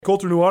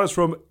Colter Nuanez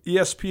from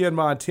ESPN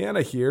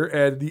Montana here,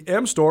 and the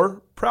M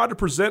Store, proud to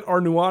present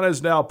our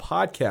Nuanez Now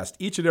podcast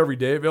each and every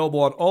day, available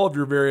on all of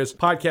your various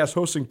podcast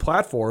hosting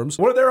platforms.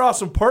 One of their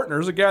awesome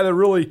partners, a guy that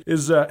really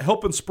is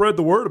helping spread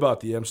the word about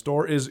the M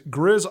Store, is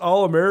Grizz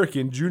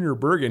All-American Junior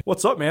Bergen.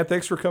 What's up, man?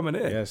 Thanks for coming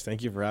in. Yes,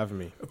 thank you for having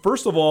me.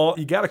 First of all,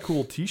 you got a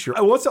cool t-shirt.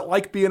 What's it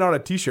like being on a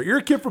t-shirt? You're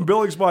a kid from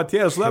Billings,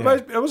 Montana, so that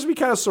must be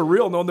kind of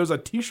surreal knowing there's a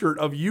t-shirt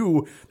of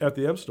you at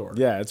the M Store.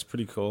 Yeah, it's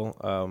pretty cool.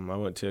 I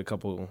went to a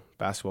couple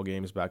basketball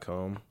games back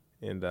home,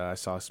 and I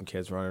saw some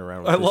kids running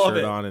around with the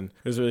shirt on, and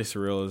it was really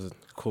surreal. It was a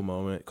cool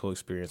moment, cool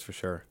experience for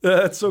sure.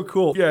 That's so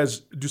cool. You guys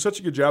do such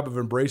a good job of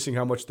embracing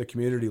how much the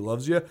community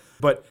loves you.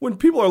 But when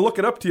people are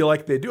looking up to you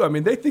like they do,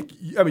 they think,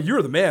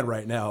 you're the man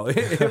right now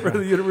for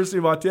the University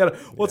of Montana.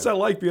 What's that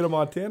like being a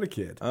Montana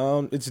kid?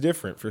 It's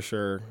different for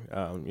sure.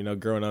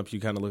 Growing up, you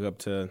kind of look up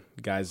to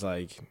guys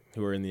like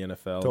who are in the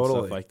NFL and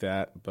stuff like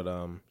that. But,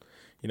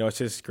 it's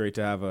just great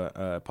to have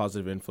a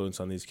positive influence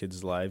on these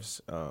kids' lives.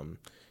 I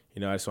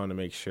just want to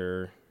make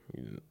sure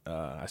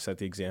I set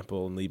the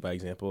example and lead by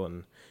example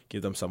and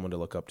give them someone to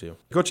look up to.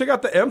 Go check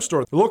out the M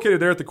Store. They're located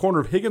there at the corner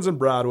of Higgins and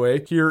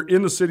Broadway here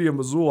in the city of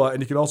Missoula,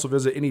 and you can also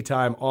visit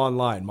anytime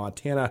online,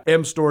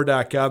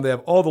 montanamstore.com. They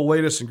have all the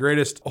latest and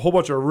greatest, a whole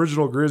bunch of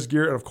original Grizz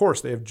gear, and of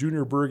course, they have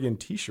Junior Bergen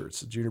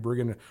t-shirts. Junior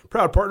Bergen,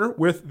 proud partner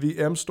with the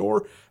M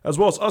Store, as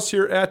well as us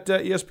here at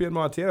ESPN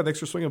Montana. Thanks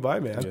for swinging by,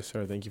 man. Yes,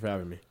 sir. Thank you for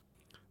having me.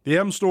 The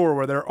M Store,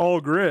 where they're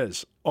all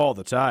Grizz all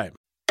the time.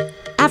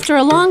 After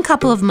a long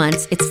couple of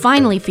months, it's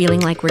finally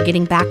feeling like we're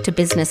getting back to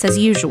business as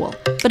usual.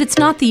 But it's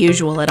not the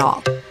usual at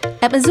all.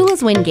 At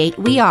Missoula's Wingate,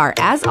 we are,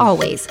 as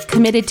always,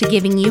 committed to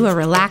giving you a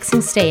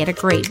relaxing stay at a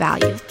great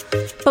value.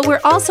 But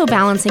we're also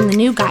balancing the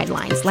new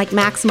guidelines like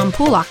maximum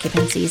pool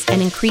occupancies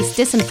and increased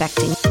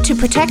disinfecting to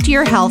protect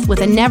your health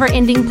with a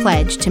never-ending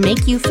pledge to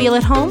make you feel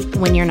at home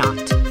when you're not.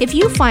 If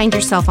you find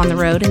yourself on the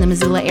road in the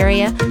Missoula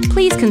area,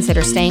 please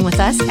consider staying with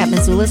us at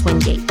Missoula's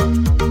Wingate.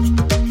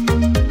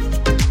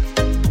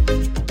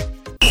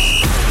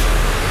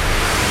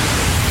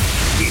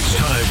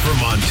 For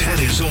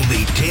Montana's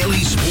only daily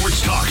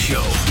sports talk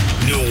show,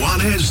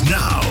 Nuanez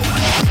Now.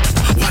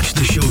 Watch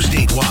the show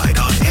statewide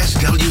on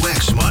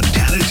SWX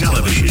Montana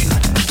Television.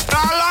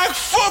 I like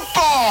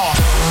football!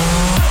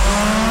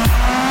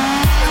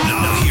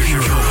 Now here's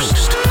your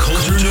host,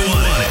 Colter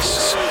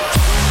Nuanez.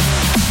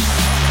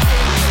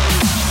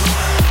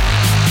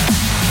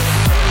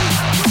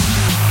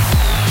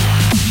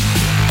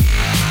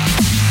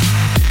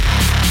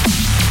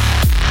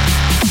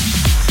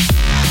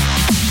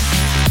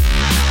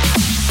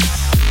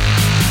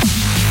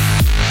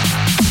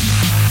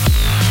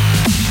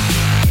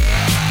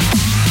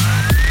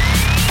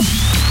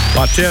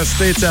 Montana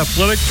State's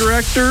athletic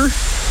director,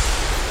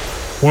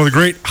 one of the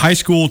great high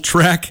school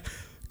track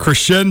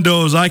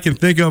crescendos I can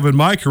think of in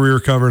my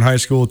career covering high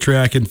school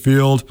track and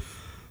field.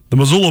 The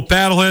Missoula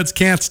Paddleheads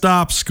can't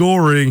stop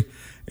scoring,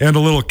 and a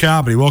little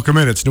comedy. Welcome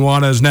in. It's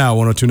Nuanez Now,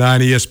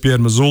 102.9 ESPN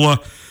Missoula.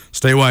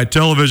 Statewide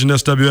television,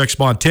 SWX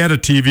Montana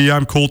TV.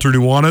 I'm Colter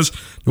Nuanez.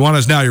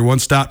 Nuanez Now, your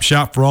one-stop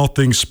shop for all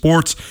things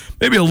sports.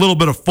 Maybe a little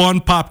bit of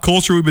fun, pop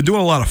culture. We've been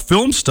doing a lot of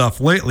film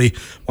stuff lately.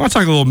 I want to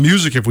talk a little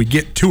music if we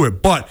get to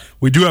it, but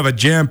we do have a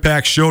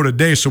jam-packed show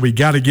today, so we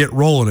got to get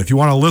rolling. If you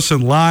want to listen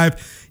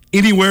live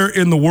anywhere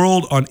in the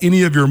world on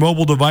any of your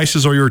mobile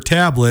devices or your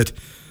tablet,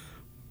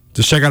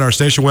 just check out our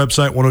station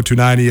website,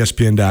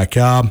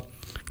 1029ESPN.com.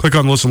 Click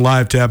on the Listen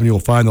Live tab, and you'll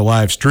find the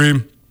live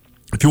stream.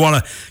 If you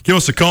want to give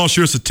us a call,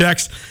 shoot us a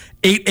text,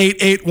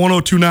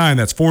 888-1029.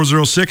 That's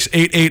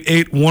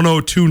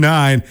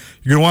 406-888-1029.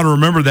 You're going to want to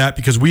remember that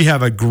because we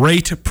have a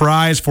great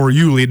prize for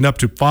you leading up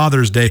to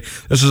Father's Day.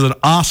 This is an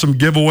awesome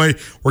giveaway.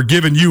 We're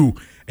giving you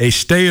a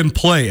stay and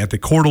play at the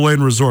Coeur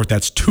d'Alene Resort.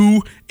 That's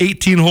 2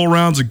 18-hole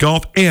rounds of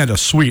golf and a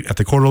suite at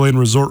the Coeur d'Alene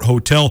Resort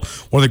Hotel,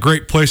 one of the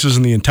great places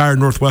in the entire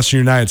northwestern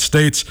United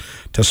States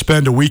to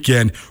spend a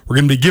weekend. We're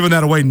going to be giving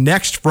that away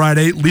next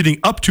Friday leading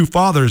up to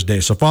Father's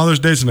Day. So Father's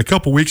Day is in a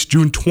couple weeks,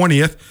 June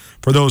 20th,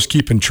 for those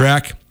keeping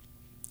track.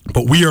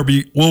 But we'll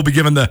be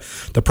giving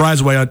the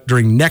prize away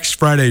during next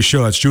Friday's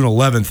show. That's June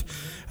 11th,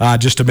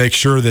 just to make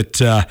sure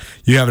that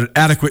you have an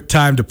adequate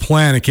time to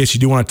plan in case you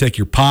do want to take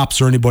your pops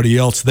or anybody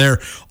else there.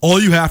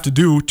 All you have to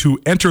do to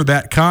enter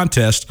that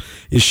contest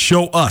is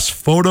show us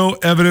photo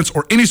evidence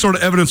or any sort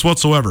of evidence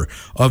whatsoever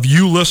of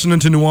you listening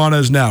to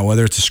Nuanez Now,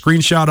 whether it's a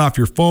screenshot off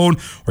your phone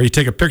or you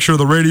take a picture of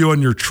the radio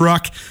in your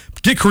truck.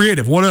 Get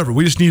creative, whatever.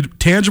 We just need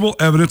tangible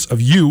evidence of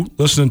you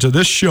listening to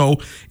this show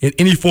in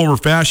any form or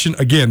fashion.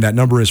 Again, that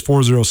number is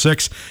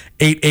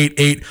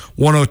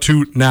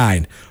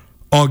 406-888-1029.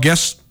 All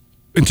guests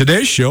in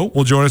today's show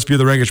will join us via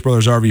the Rangich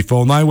Brothers RV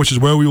phone line, which is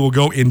where we will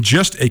go in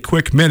just a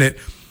quick minute.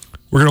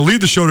 We're going to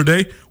lead the show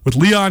today with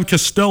Leon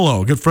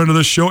Costello, a good friend of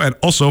this show, and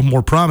also,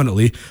 more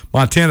prominently,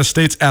 Montana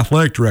State's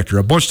athletic director.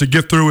 A bunch to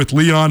get through with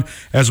Leon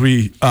as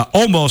we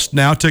almost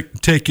now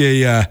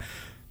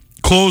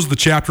close the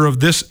chapter of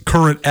this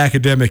current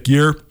academic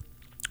year.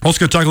 Also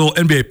going to talk a little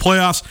NBA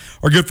playoffs.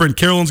 Our good friend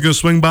Carolyn's going to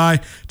swing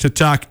by to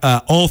talk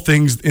all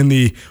things in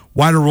the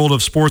wider world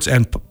of sports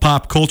and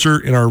pop culture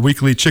in our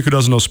weekly Chick Who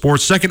Doesn't Know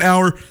Sports. Second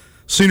hour,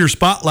 Senior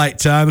Spotlight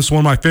time. This is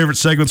one of my favorite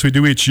segments we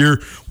do each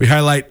year. We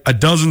highlight a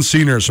dozen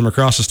seniors from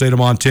across the state of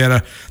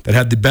Montana that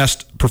had the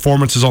best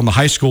performances on the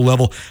high school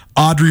level.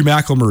 Audrey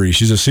McElmurray,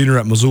 she's a senior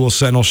at Missoula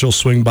Sentinel. She'll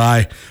swing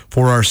by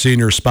for our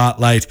Senior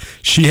Spotlight.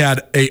 She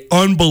had an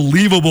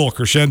unbelievable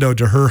crescendo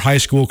to her high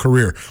school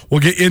career.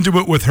 We'll get into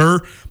it with her,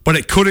 but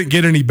it couldn't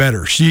get any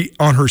better. She,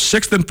 on her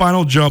sixth and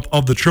final jump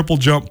of the triple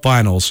jump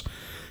finals,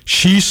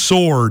 she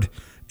soared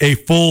a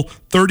full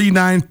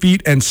 39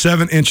 feet and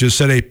 7 inches,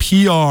 set a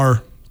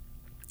PR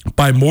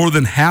by more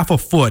than half a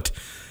foot,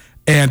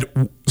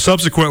 and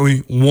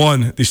subsequently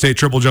won the state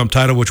triple jump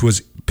title, which was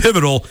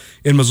pivotal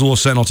in Missoula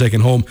Sentinel taking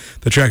home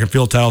the track and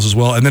field titles as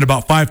well. And then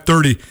about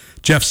 5:30,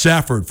 Jeff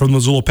Safford from the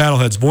Missoula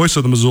Paddleheads, voice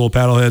of the Missoula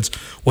Paddleheads,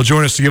 will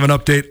join us to give an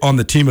update on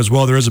the team as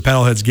well. There is a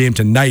Paddleheads game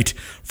tonight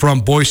from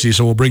Boise,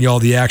 so we'll bring you all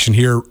the action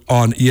here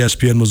on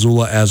ESPN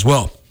Missoula as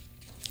well.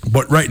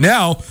 But right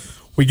now,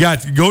 we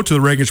got to go to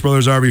the Reagan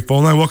Brothers RV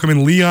phone line. Welcome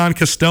in Leon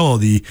Costello,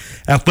 the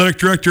athletic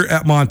director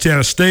at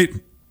Montana State,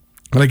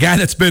 and a guy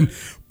that's been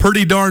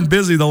pretty darn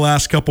busy the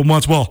last couple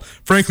months. Well,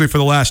 frankly, for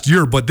the last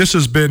year, but this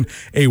has been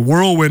a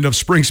whirlwind of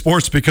spring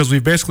sports because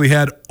we've basically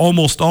had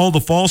almost all the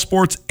fall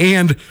sports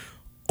and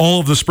all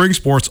of the spring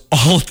sports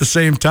all at the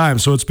same time.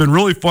 So it's been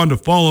really fun to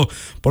follow,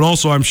 but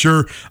also I'm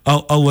sure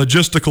a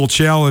logistical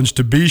challenge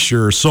to be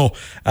sure. So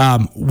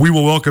we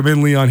will welcome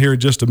in Leon here in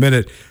just a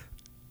minute.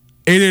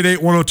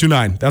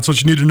 888-1029. That's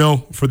what you need to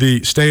know for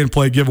the Stay and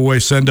Play giveaway.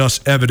 Send us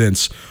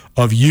evidence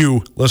of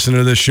you listening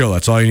to this show.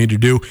 That's all you need to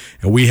do.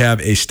 And we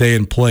have a Stay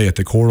and Play at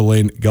the Coeur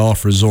d'Alene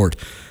Golf Resort.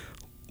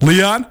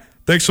 Leon,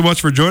 thanks so much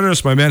for joining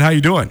us, my man. How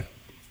you doing?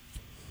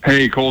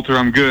 Hey, Coulter.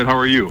 I'm good. How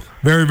are you?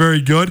 Very, very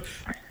good.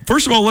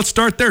 First of all, let's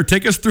start there.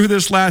 Take us through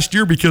this last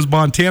year because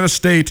Montana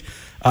State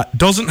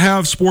doesn't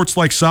have sports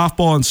like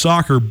softball and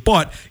soccer,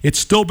 but it's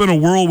still been a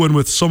whirlwind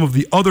with some of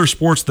the other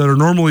sports that are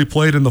normally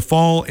played in the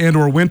fall and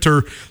or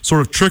winter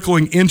sort of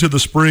trickling into the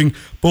spring,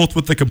 both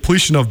with the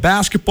completion of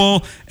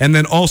basketball and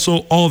then also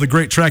all the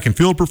great track and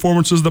field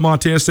performances that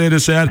Montana State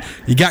has had.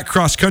 You got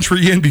cross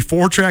country in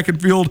before track and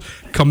field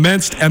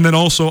commenced, and then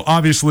also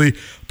obviously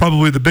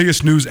probably the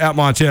biggest news at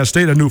Montana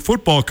State, a new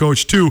football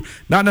coach too,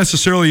 not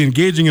necessarily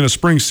engaging in a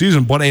spring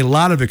season, but a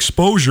lot of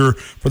exposure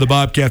for the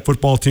Bobcat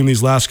football team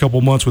these last couple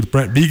months with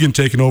Brent Vegan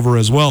taking over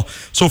as well.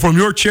 So from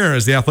your chair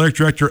as the athletic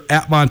director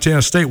at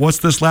Montana State, what's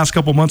this last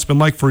couple months been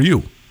like for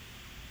you?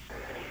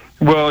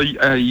 Well,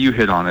 you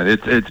hit on it.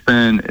 It's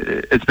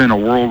been a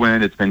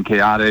whirlwind. It's been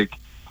chaotic.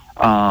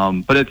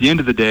 But at the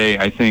end of the day,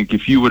 I think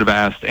if you would have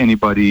asked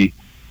anybody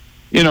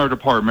in our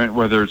department,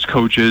 whether it's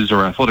coaches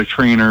or athletic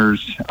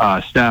trainers,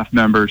 staff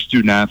members,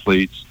 student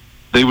athletes,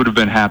 they would have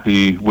been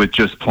happy with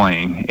just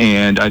playing.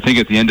 And I think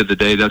at the end of the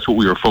day, that's what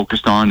we were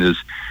focused on, is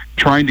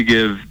trying to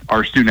give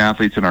our student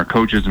athletes and our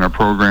coaches and our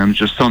programs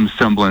just some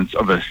semblance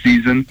of a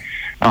season,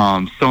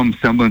 some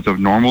semblance of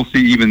normalcy,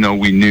 even though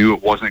we knew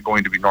it wasn't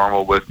going to be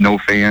normal with no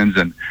fans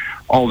and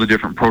all the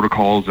different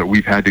protocols that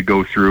we've had to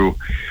go through.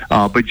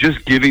 But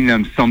just giving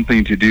them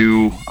something to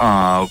do,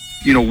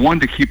 one,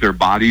 to keep their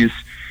bodies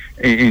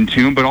in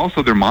tune, but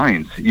also their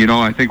minds.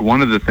 I think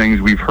one of the things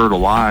we've heard a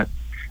lot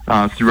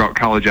throughout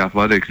college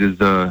athletics is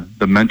the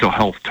mental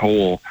health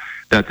toll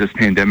that this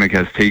pandemic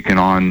has taken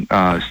on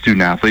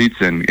student athletes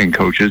and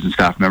coaches and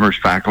staff members,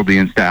 faculty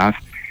and staff,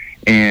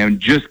 and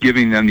just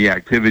giving them the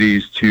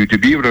activities to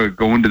be able to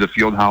go into the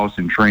field house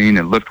and train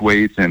and lift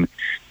weights and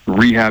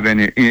rehab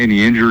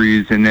any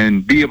injuries, and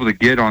then be able to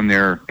get on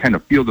their kind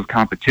of field of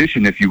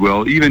competition, if you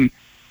will. Even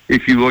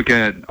if you look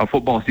at a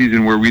football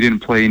season where we didn't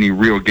play any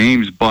real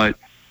games, but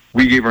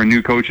we gave our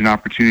new coach an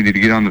opportunity to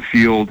get on the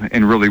field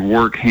and really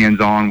work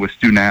hands-on with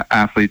student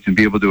athletes and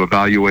be able to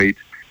evaluate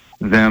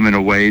them in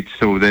a way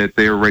so that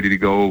they are ready to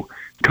go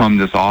come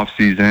this off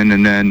season.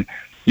 And then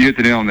you hit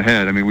the nail on the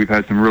head. I mean, we've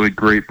had some really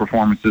great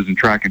performances in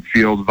track and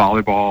field.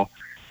 Volleyball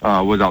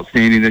was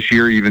outstanding this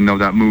year, even though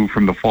that moved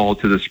from the fall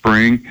to the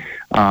spring.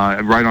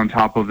 Right on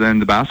top of then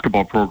the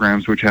basketball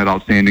programs, which had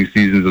outstanding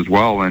seasons as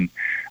well. And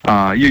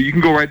you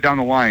can go right down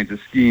the line to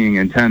skiing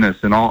and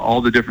tennis and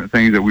all the different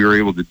things that we were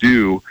able to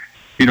do.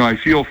 I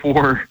feel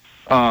for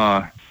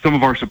some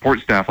of our support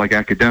staff, like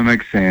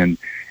academics and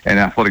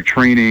athletic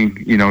training,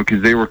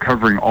 because they were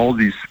covering all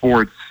these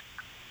sports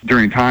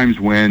during times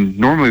when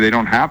normally they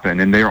don't happen,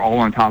 and they're all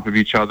on top of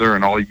each other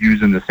and all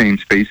using the same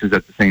spaces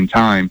at the same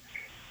time.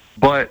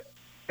 But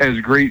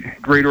as great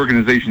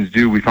organizations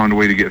do, we found a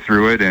way to get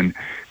through it, and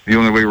the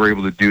only way we're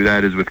able to do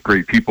that is with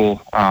great people,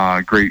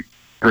 great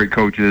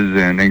coaches,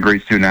 and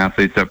great student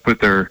athletes that put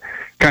their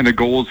kind of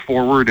goals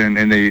forward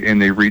and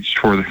they reached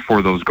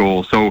for those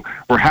goals. So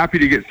we're happy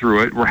to get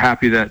through it. We're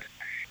happy that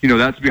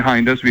that's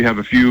behind us. We have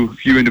a few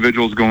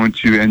individuals going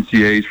to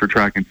NCAAs for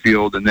track and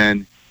field, and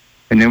then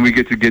we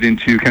get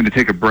into kind of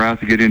take a breath,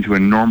 get into a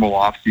normal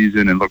off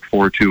season, and look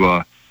forward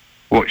to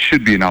what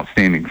should be an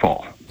outstanding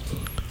fall.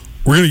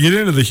 We're going to get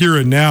into the here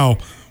and now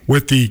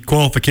with the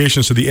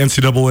qualifications to the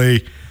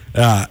NCAA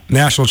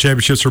national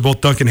championships for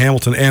both Duncan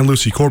Hamilton and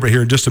Lucy Corbett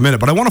here in just a minute.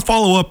 But I want to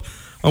follow up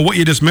on what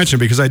you just mentioned,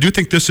 because I do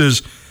think this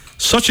is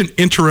such an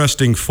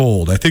interesting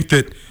fold. I think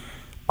that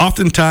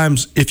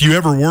oftentimes, if you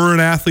ever were an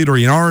athlete or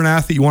you are an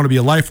athlete, you want to be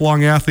a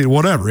lifelong athlete,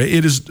 whatever,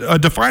 it is a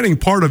defining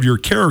part of your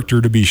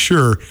character, to be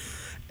sure.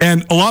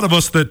 And a lot of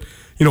us that,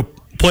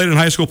 played in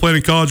high school, played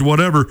in college,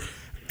 whatever,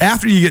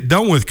 after you get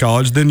done with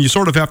college, then you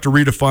sort of have to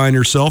redefine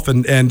yourself,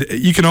 and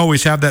you can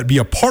always have that be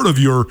a part of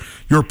your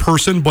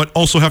person, but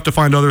also have to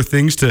find other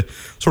things to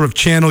sort of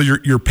channel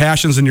your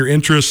passions and your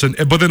interests,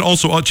 but then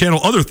also channel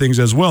other things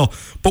as well.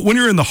 But when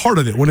you're in the heart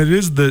of it, when it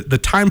is the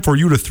time for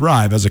you to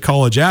thrive as a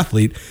college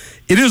athlete,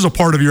 it is a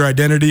part of your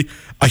identity,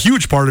 a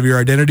huge part of your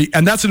identity,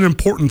 and that's an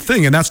important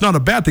thing, and that's not a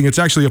bad thing. It's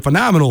actually a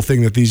phenomenal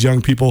thing that these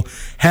young people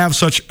have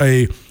such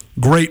a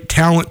great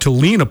talent to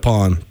lean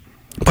upon.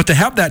 But to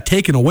have that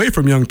taken away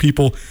from young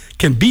people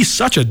can be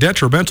such a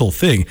detrimental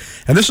thing.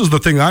 And this is the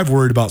thing I've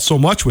worried about so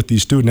much with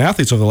these student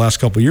athletes over the last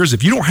couple of years.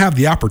 If you don't have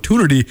the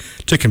opportunity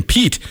to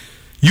compete,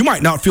 you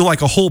might not feel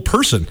like a whole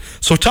person.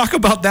 So talk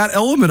about that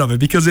element of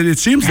it, because it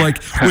seems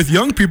like with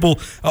young people,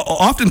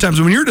 oftentimes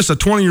when you're just a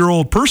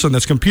 20-year-old person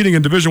that's competing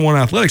in Division I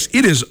athletics,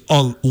 it is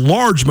a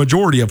large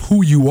majority of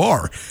who you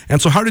are.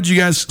 And so how did you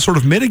guys sort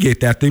of mitigate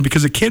that thing?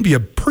 Because it can be a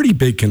pretty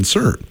big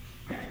concern.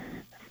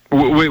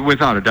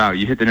 Without a doubt,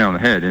 you hit the nail on the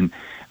head. And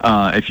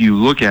if you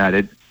look at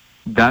it,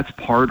 that's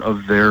part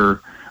of their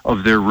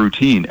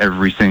routine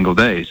every single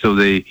day. So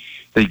they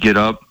get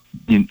up,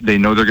 they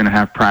know they're going to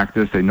have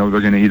practice, they know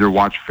they're going to either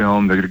watch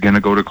film, they're going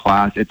to go to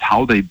class. It's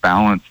how they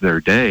balance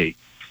their day.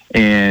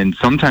 And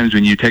sometimes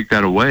when you take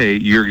that away,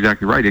 you're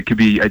exactly right. It could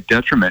be a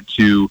detriment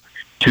to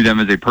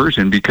them as a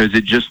person, because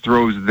it just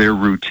throws their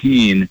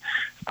routine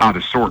out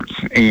of sorts.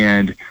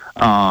 And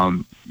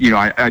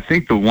I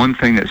think the one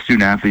thing that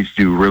student athletes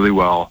do really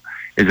well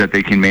is that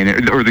they can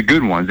manage, or the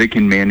good ones, they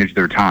can manage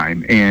their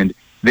time. And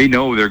they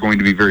know they're going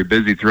to be very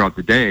busy throughout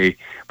the day,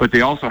 but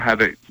they also have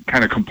it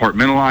kind of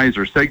compartmentalized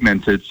or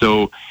segmented,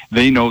 so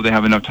they know they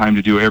have enough time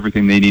to do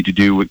everything they need to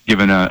do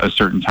given a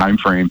certain time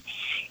frame.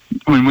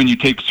 When you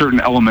take certain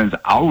elements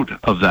out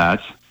of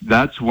that,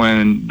 that's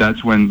when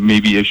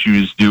maybe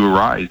issues do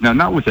arise. Now,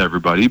 not with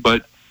everybody,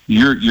 but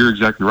you're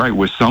exactly right.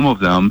 With some of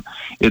them,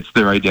 it's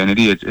their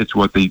identity.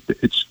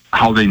 It's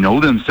how they know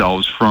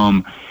themselves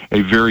from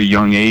a very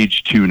young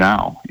age to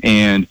now.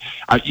 And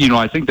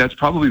I think that's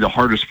probably the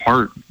hardest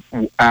part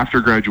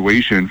after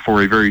graduation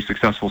for a very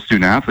successful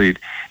student athlete,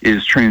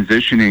 is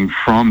transitioning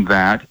from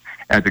that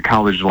at the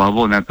college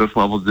level and at this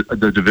level,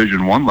 the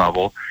Division I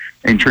level,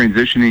 and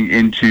transitioning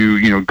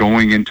into,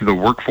 going into the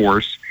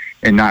workforce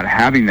and not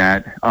having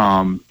that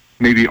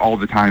maybe all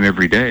the time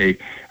every day.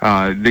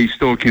 They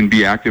still can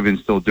be active and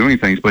still doing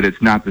things, but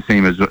it's not the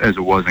same as it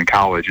was in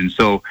college. And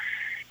so,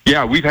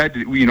 yeah, we've had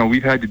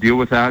to deal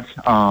with that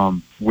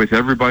with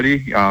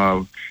everybody,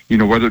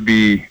 whether it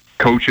be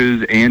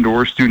coaches and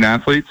or student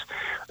athletes.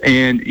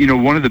 And,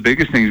 one of the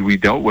biggest things we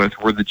dealt with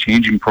were the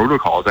changing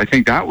protocols. I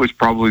think that was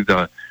probably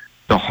the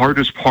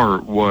hardest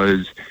part,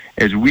 was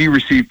as we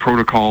received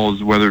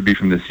protocols, whether it be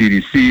from the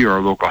CDC or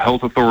our local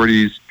health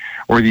authorities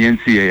or the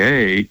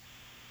NCAA,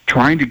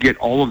 trying to get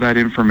all of that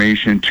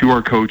information to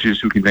our coaches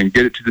who can then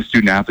get it to the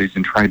student athletes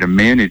and try to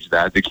manage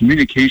that. The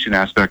communication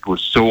aspect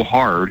was so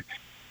hard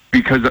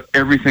because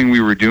everything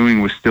we were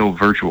doing was still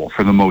virtual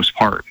for the most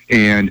part.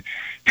 And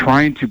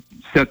trying to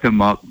set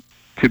them up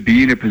to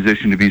be in a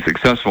position to be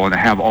successful and to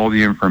have all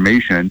the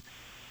information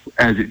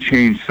as it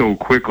changed so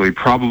quickly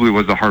probably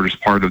was the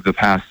hardest part of the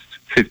past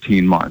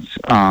 15 months.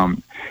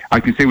 I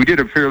can say we did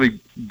a fairly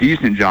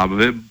decent job of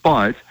it,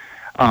 but,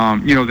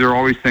 there are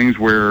always things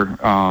where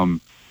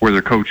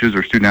their coaches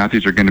or student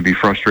athletes are going to be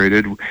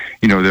frustrated.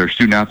 Their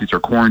student athletes are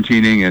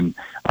quarantining and,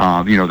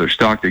 they're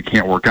stuck. They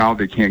can't work out.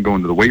 They can't go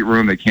into the weight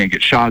room. They can't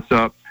get shots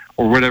up,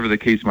 or whatever the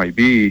case might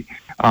be.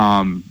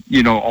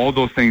 All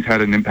those things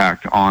had an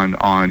impact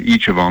on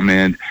each of them.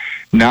 And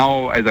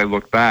now, as I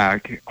look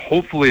back,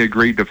 hopefully a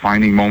great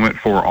defining moment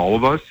for all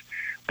of us.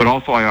 But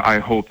also, I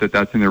hope that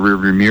that's in the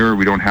rearview mirror.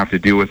 We don't have to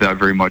deal with that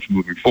very much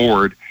moving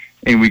forward,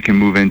 and we can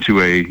move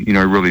into a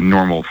really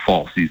normal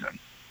fall season.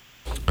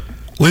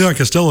 Leon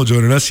Costello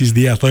joining us. He's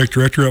the athletic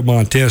director at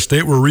Montana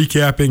State. We're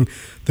recapping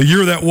the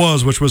year that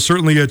was, which was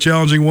certainly a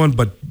challenging one,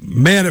 but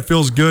man, it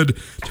feels good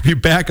to be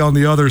back on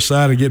the other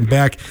side and getting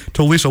back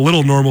to at least a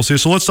little normalcy.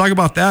 So let's talk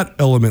about that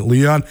element,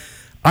 Leon.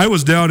 I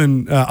was down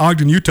in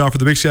Ogden, Utah for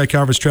the Big Sky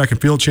Conference Track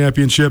and Field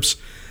Championships,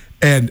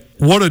 and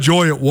what a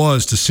joy it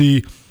was to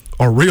see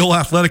a real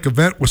athletic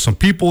event with some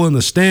people in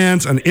the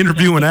stands and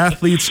interviewing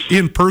athletes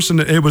in person.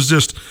 It was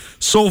just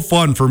so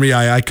fun for me.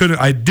 I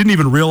didn't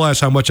even realize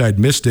how much I'd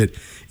missed it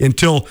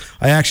until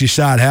I actually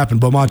saw it happen.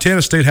 But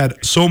Montana State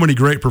had so many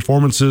great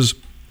performances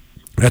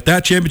at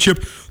that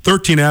championship.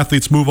 13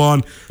 athletes move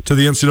on to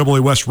the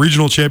NCAA West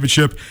Regional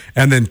Championship,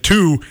 and then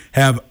 2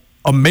 have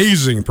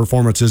amazing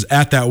performances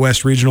at that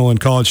West Regional in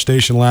College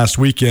Station last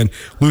weekend.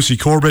 Lucy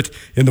Corbett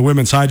in the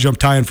women's high jump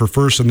tying for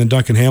first, and then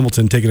Duncan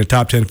Hamilton taking a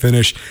top 10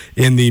 finish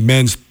in the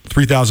men's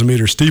 3,000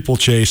 meter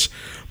steeplechase.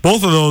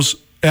 Both of those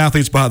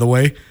athletes, by the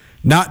way,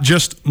 not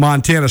just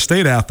Montana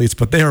State athletes,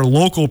 but they are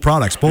local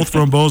products, both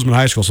from Bozeman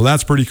High School. So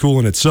that's pretty cool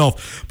in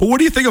itself. But what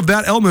do you think of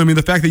that element? I mean,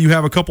 the fact that you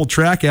have a couple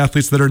track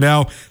athletes that are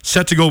now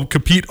set to go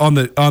compete on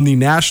the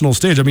national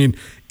stage. I mean,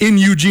 in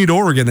Eugene,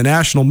 Oregon, the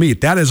national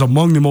meet, that is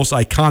among the most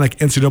iconic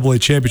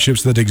NCAA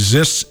championships that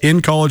exists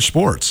in college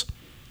sports.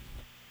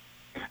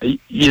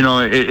 You know,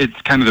 it's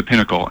kind of the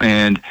pinnacle,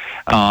 and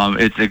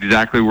it's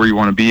exactly where you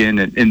want to be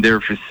in their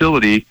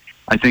facility.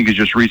 I think is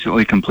just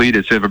recently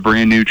completed. So they have a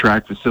brand new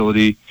track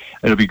facility.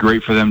 It'll be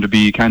great for them to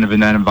be kind of in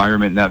that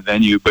environment, in that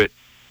venue. But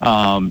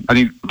I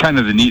think kind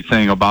of the neat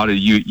thing about it,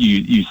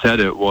 you said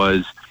it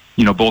was,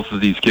 you know, both of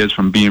these kids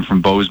being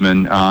from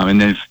Bozeman, and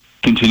then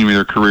continuing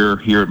their career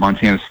here at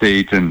Montana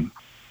State and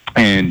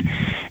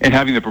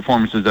having the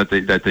performances that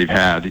they've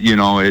had. You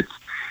know, it's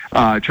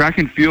track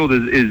and field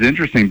is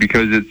interesting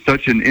because it's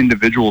such an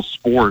individual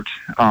sport.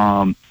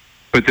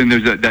 But then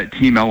there's that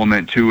team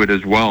element to it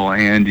as well.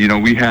 And, you know,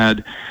 we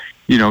had,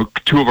 you know,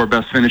 two of our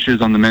best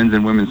finishes on the men's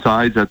and women's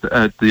sides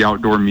at the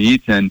outdoor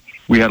meet, and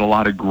we had a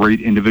lot of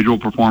great individual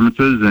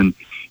performances. And,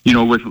 you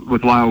know,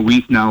 with Lyle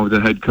Weiss now, the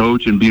head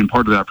coach, and being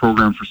part of that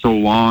program for so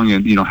long,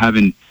 and, you know,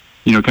 having,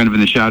 you know, kind of in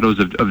the shadows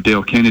of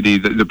Dale Kennedy,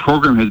 the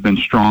program has been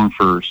strong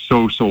for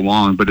so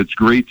long. But it's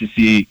great to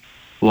see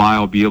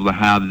Lyle be able to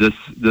have this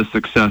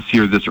success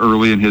here this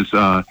early in his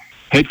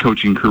head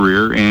coaching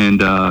career,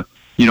 and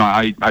you know,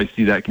 I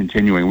see that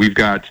continuing. We've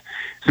got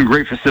some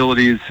great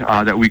facilities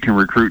that we can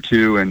recruit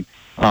to, and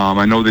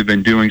I know they've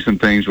been doing some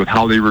things with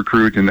how they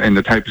recruit and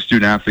the type of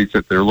student athletes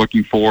that they're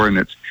looking for, and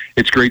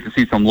it's great to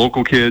see some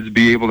local kids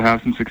be able to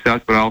have some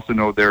success, but I also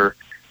know they're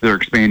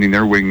expanding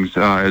their wings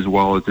as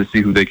well as to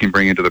see who they can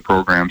bring into the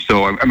program.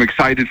 So I'm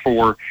excited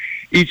for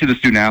each of the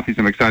student athletes.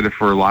 I'm excited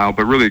for Lyle,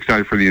 but really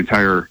excited for the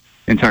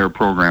entire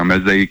program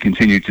as they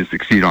continue to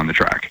succeed on the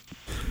track.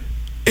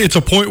 It's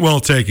a point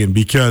well taken,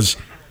 because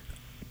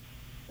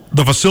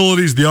the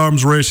facilities, the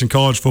arms race in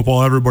college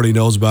football, everybody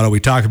knows about it.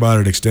 We talk about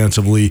it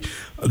extensively.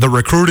 The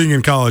recruiting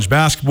in college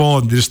basketball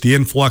and just the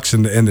influx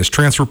and this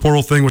transfer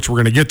portal thing, which we're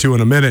going to get to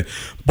in a minute.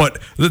 But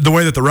the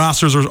way that the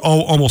rosters are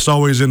almost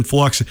always in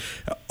flux,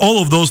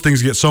 all of those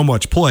things get so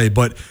much play.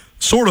 But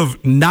sort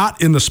of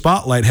not in the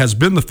spotlight has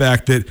been the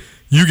fact that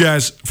you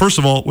guys, first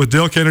of all, with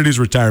Dale Kennedy's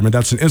retirement,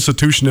 that's an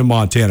institution in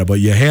Montana,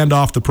 but you hand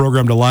off the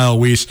program to Lyle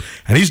Weiss,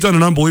 and he's done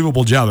an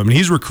unbelievable job. I mean,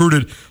 he's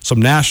recruited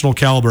some national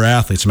caliber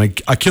athletes. I mean,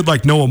 a kid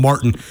like Noah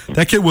Martin,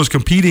 that kid was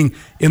competing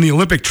in the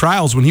Olympic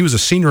trials when he was a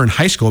senior in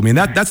high school. I mean,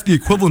 that's the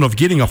equivalent of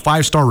getting a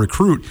 5-star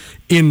recruit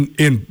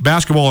in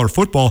basketball or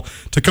football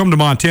to come to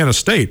Montana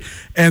State.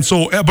 And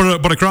so,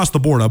 but across the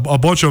board, a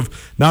bunch of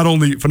not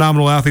only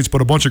phenomenal athletes, but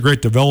a bunch of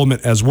great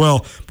development as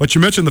well. But you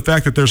mentioned the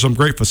fact that there's some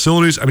great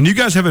facilities. I mean, you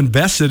guys have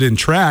invested in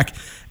track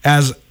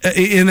as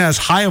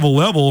high of a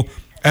level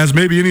as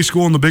maybe any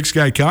school in the Big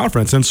Sky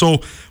Conference. And so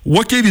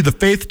what gave you the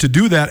faith to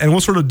do that, and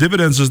what sort of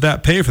dividends does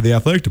that pay for the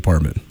athletic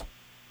department?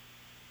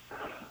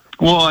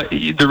 Well,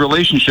 the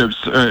relationships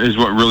is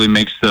what really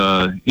makes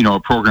a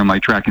program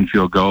like track and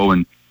field go.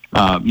 And,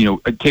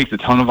 it takes a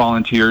ton of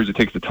volunteers. It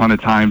takes a ton of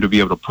time to be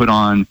able to put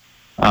on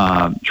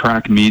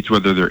track meets,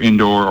 whether they're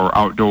indoor or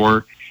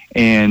outdoor.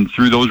 And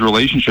through those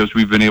relationships,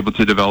 we've been able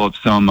to develop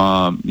some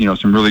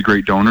really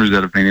great donors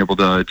that have been able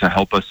to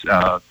help us,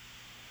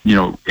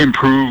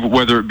 improve,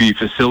 whether it be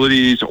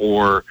facilities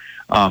or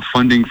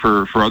funding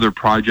for other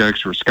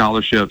projects or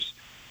scholarships.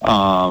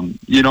 And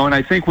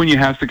I think when you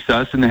have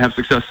success, and they have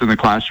success in the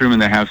classroom and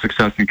they have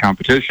success in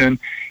competition,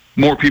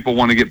 more people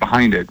want to get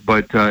behind it.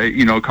 But,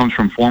 it comes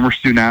from former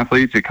student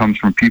athletes. It comes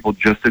from people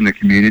just in the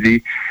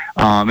community.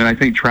 And I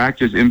think track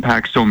just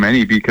impacts so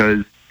many,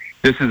 because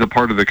this is a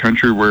part of the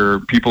country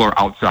where people are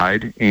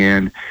outside,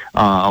 and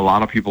a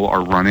lot of people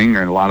are running,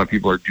 and a lot of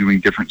people are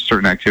doing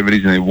certain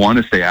activities, and they want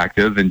to stay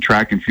active. And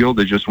track and field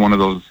is just one of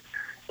those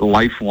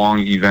lifelong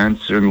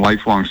events and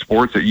lifelong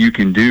sports that you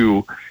can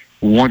do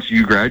once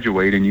you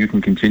graduate, and you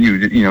can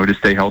continue to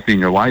stay healthy in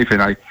your life.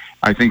 And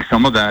I think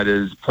some of that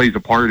plays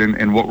a part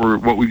in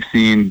what we've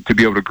seen to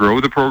be able to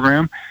grow the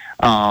program.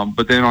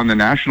 But then on the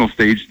national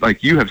stage,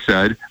 like you have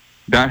said,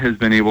 that has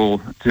been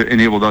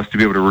enabled us to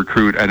be able to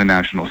recruit at a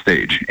national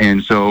stage.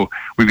 And so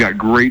we've got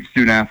great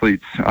student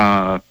athletes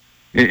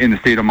in the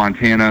state of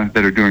Montana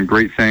that are doing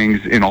great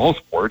things in all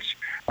sports,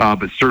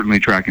 but certainly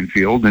track and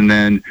field. And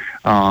then,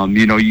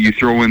 you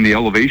throw in the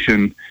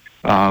elevation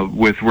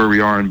with where we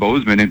are in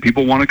Bozeman, and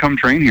people want to come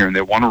train here, and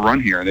they want to run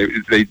here.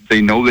 And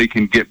they know they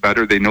can get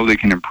better. They know they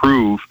can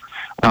improve,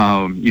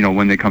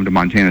 when they come to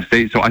Montana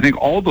State. So I think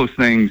all those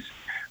things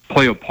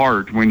play a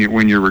part when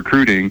you're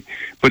recruiting,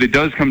 but it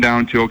does come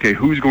down to, okay,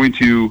 who's going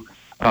to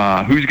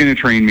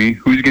train me?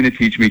 Who's going to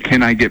teach me?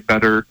 Can I get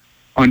better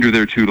under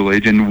their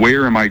tutelage? And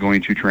where am I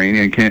going to train?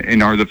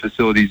 And are the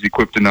facilities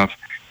equipped enough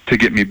to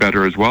get me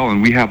better as well?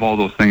 And we have all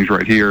those things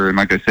right here. And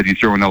like I said, you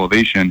throw in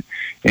elevation,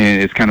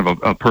 and it's kind of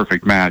a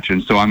perfect match.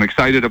 And so I'm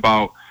excited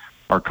about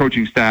our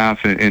coaching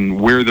staff and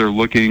where they're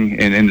looking,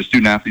 and the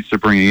student athletes they're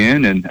bringing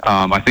in. And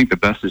I think the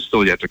best is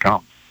still yet to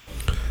come.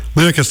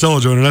 Leah Costello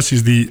joining us.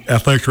 He's the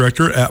athletic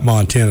director at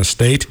Montana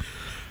State.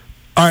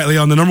 All right,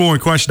 Leon, the number one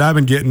question I've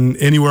been getting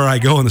anywhere I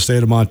go in the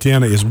state of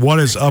Montana is what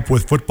is up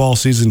with football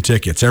season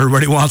tickets?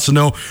 Everybody wants to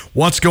know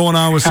what's going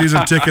on with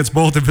season tickets,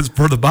 both if it's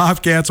for the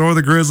Bobcats or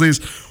the Grizzlies.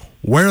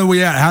 Where are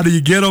we at? How do you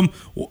get them?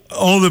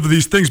 All of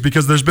these things,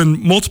 because there's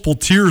been multiple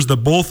tiers that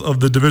both of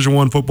the Division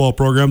I football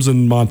programs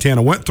in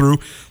Montana went through.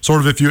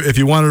 Sort of, if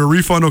you wanted a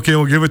refund, okay,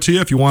 we'll give it to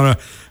you. If you want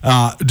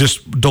to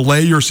just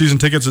delay your season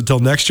tickets until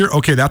next year,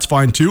 okay, that's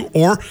fine too.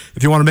 Or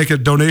if you want to make a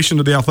donation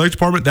to the athletic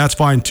department, that's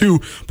fine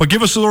too. But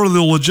give us sort of the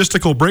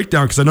logistical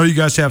breakdown, because I know you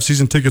guys have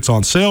season tickets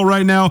on sale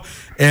right now,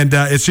 and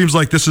it seems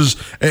like this is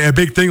a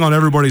big thing on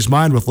everybody's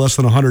mind with less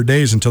than 100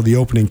 days until the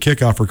opening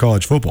kickoff for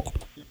college football.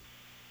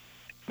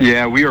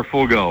 Yeah, we are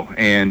full go,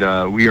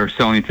 and we are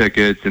selling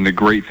tickets, and the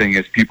great thing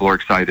is people are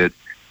excited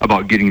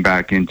about getting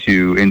back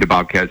into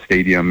Bobcat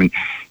Stadium. And,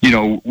 you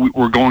know,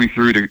 we're going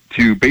through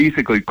to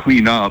basically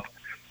clean up,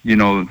 you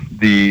know,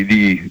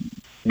 the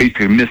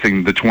basically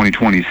missing the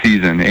 2020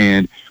 season.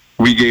 And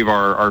we gave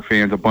our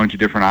fans a bunch of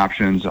different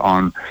options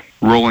on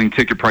rolling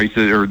ticket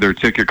prices or their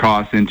ticket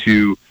costs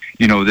into,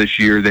 you know, this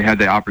year. They had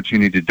the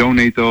opportunity to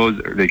donate those,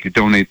 or they could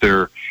donate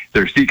their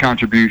seat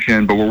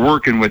contribution, but we're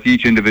working with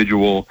each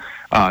individual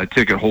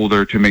ticket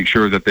holder to make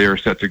sure that they are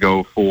set to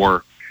go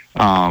for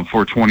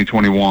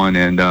 2021.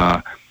 And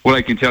what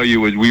I can tell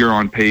you is we are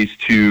on pace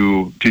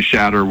to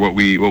shatter what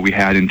we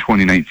had in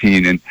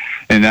 2019,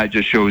 and that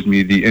just shows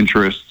me the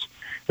interest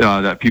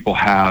that people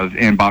have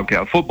in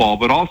Bobcat football,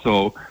 but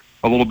also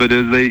a little bit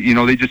is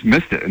they just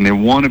missed it, and they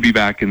want to be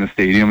back in the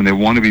stadium, and they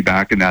want to be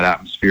back in that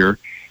atmosphere.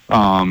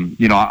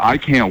 You know, I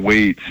can't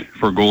wait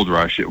for Gold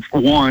Rush.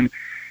 One,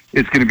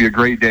 it's going to be a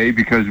great day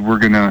because we're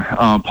going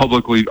to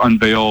publicly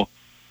unveil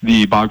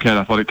the Bobcat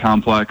Athletic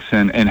Complex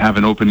and have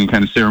an opening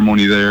kind of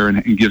ceremony there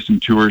and give some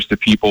tours to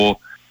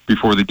people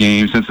before the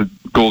game. Since the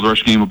Gold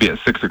Rush game will be at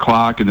 6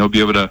 o'clock and they'll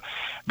be able to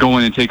go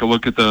in and take a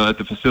look at the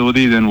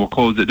facility, then we'll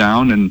close it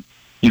down and,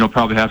 you know,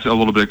 probably have a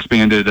little bit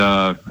expanded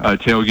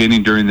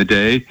tailgating during the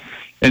day.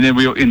 And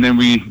then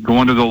we go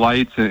under the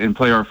lights and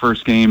play our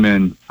first game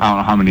in I don't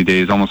know how many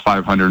days, almost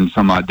 500 and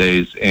some odd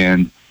days.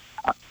 And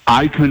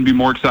I couldn't be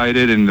more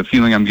excited. And the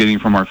feeling I'm getting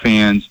from our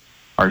fans,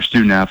 our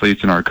student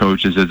athletes, and our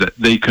coaches is that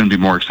they couldn't be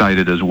more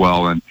excited as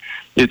well. And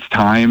it's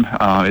time.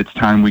 It's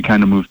time we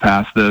kind of move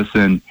past this,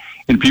 and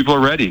people are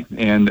ready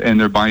and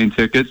they're buying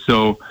tickets.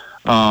 So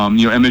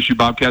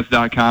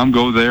MSUBobcats.com.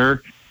 Go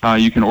there.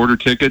 You can order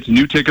tickets.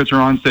 New tickets are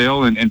on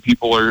sale, and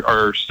people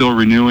are still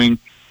renewing.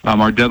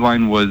 Our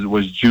deadline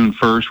was June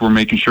 1st. We're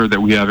making sure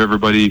that we have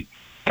everybody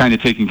kind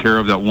of taken care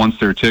of that wants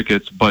their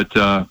tickets. But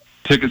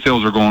ticket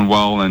sales are going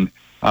well, and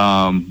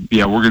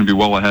we're going to be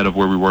well ahead of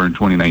where we were in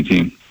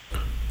 2019.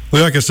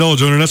 Leon Costello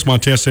joining us,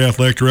 Montana State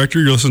Athletic Director.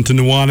 You're listening to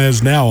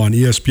Nuanez now on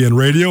ESPN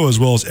Radio as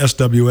well as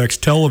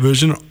SWX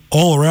Television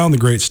all around the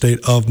great state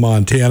of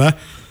Montana.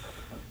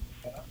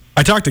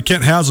 I talked to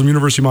Kent Haslam,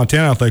 University of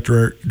Montana Athletic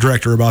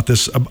Director, about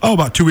this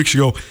about 2 weeks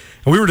ago,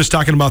 and we were just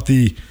talking about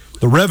the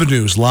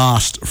revenues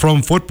lost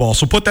from football.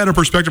 So put that in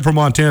perspective for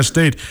Montana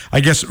State, I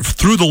guess,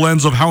 through the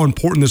lens of how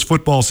important this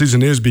football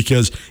season is,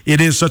 because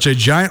it is such a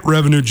giant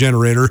revenue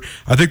generator.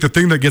 I think the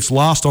thing that gets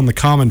lost on the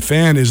common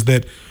fan is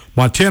that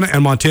Montana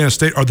and Montana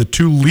State are the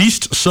two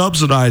least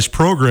subsidized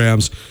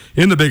programs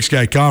in the Big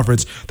Sky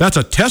Conference. That's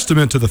a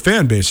testament to the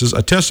fan bases,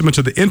 a testament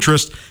to the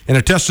interest, and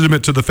a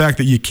testament to the fact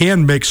that you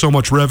can make so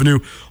much revenue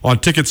on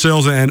ticket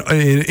sales and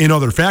in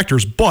other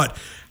factors. But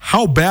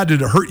how bad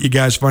did it hurt you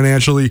guys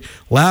financially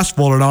last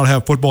fall to not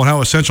have football, and how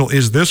essential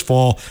is this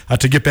fall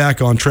to get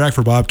back on track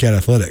for Bobcat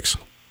athletics?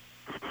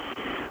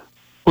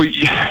 Well,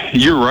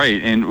 you're right,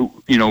 and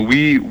you know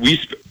we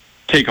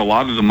take a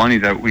lot of the money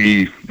that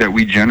we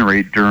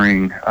generate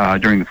during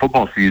the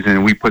football season,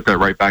 and we put that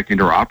right back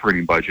into our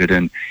operating budget.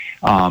 And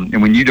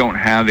when you don't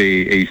have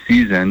a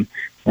season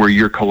where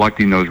you're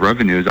collecting those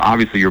revenues,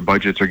 obviously your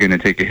budgets are going to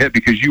take a hit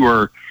because you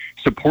are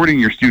supporting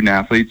your student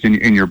athletes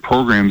and your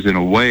programs in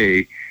a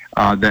way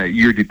that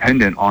you're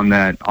dependent on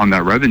that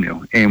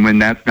revenue. And when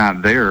that's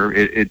not there,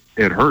 it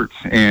hurts.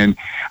 And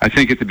I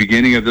think at the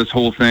beginning of this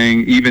whole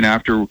thing, even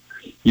after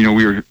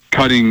we were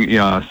cutting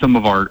some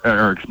of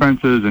our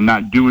expenses and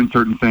not doing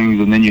certain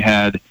things, and then you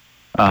had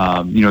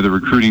the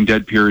recruiting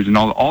dead periods and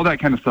all that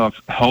kind of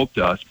stuff helped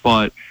us.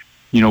 But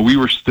we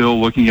were still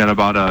looking at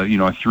about a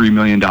 $3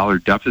 million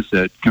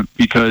deficit,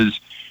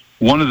 because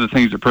one of the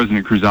things that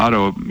President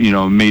Cruzado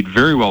made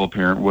very well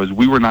apparent was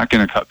we were not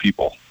going to cut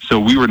people. So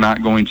we were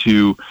not going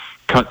to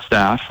cut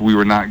staff. We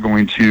were not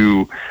going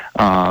to,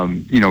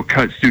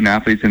 cut student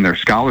athletes in their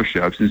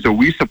scholarships. And so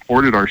we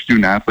supported our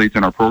student athletes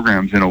and our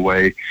programs in a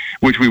way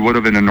which we would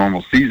have in a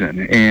normal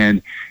season.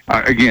 And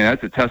again,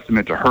 that's a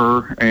testament to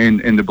her and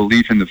the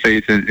belief and the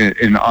faith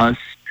in us,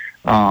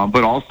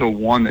 but also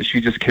one that she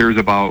just cares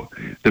about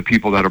the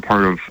people that are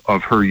part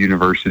of her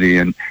university.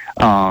 And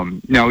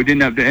now it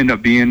didn't have to end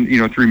up being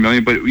 $3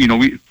 million, but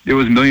it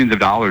was millions of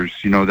dollars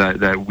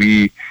that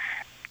we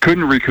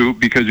couldn't recoup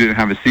because we didn't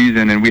have a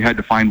season, and we had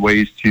to find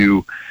ways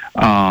to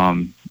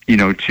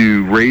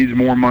to raise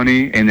more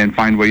money and then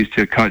find ways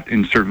to cut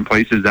in certain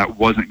places that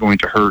wasn't going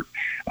to hurt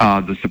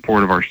the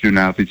support of our student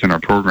athletes in our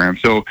program.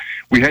 So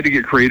we had to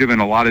get creative in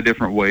a lot of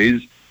different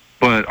ways,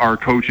 but our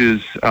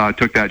coaches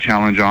took that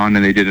challenge on,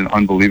 and they did an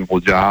unbelievable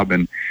job.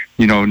 And,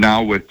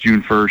 now with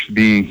June 1st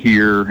being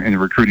here and the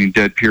recruiting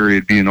dead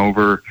period being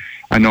over,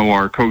 I know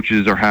our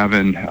coaches are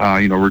having,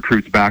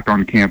 recruits back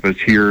on campus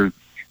here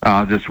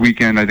this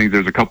weekend. I think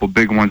there's a couple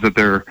big ones that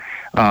they're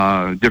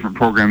different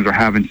programs are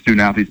having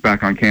student athletes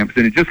back on campus,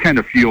 and it just kind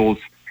of feels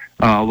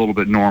a little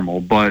bit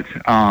normal. But,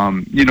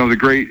 the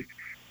great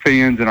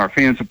fans and our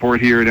fan support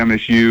here at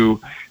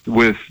MSU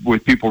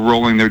with people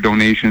rolling their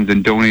donations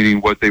and donating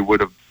what they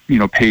would have,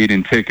 paid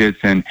in tickets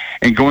and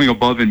going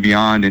above and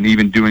beyond and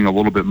even doing a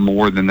little bit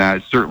more than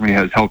that certainly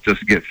has helped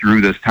us get through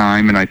this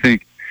time. And I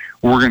think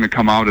we're going to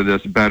come out of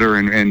this better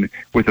and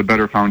with a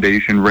better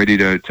foundation, ready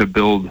to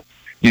build,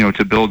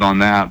 to build on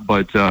that.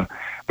 But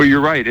you're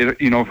right.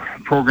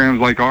 Programs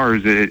like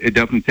ours, it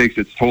definitely takes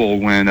its toll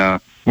when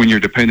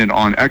you're dependent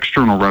on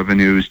external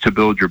revenues to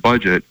build your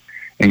budget,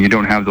 and you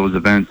don't have those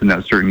events in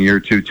that certain year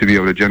to be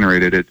able to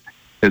generate it.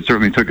 It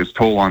certainly took its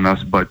toll on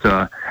us. But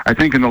I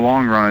think in the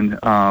long run,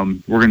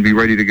 we're going to be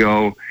ready to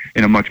go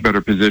in a much better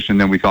position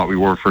than we thought we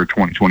were for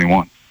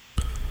 2021.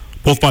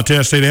 Both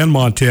Montana State and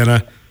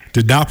Montana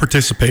did not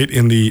participate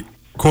in the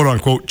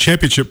quote-unquote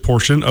championship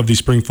portion of the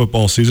spring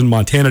football season.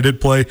 Montana did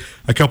play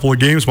a couple of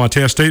games.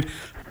 Montana State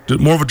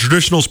more of a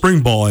traditional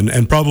spring ball,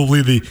 and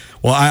probably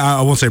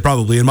I won't say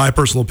probably, in my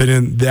personal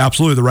opinion,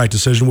 absolutely the right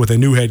decision with a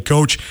new head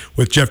coach,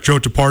 with Jeff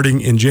Choate departing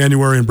in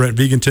January and Brent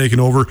Vegan taking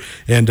over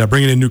and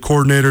bringing in new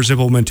coordinators,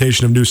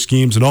 implementation of new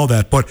schemes and all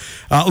that. But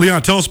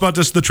Leon, tell us about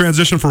the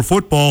transition for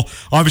football.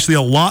 Obviously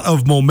a lot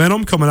of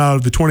momentum coming out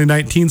of the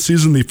 2019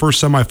 season, the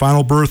first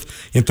semifinal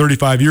berth in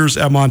 35 years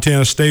at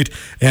Montana State,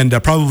 and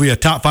probably a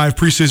top 5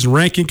 preseason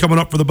ranking coming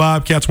up for the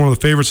Bobcats, one of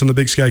the favorites in the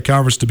Big Sky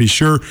Conference to be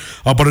sure,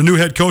 but a new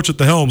head coach at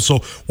the helm. So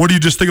what do you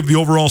just think of the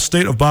overall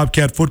state of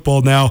Bobcat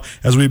football now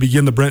as we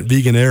begin the Brent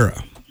Vegan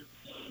era?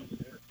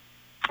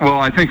 Well,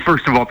 I think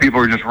first of all, people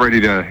are just ready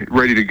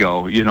to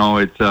go. It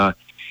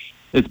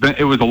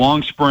was a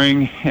long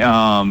spring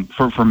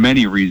for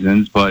many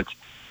reasons, but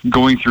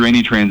going through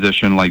any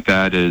transition like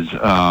that is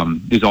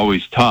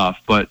always tough.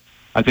 But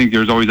I think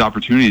there's always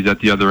opportunities at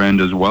the other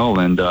end as well.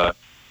 And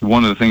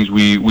one of the things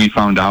we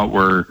found out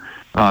were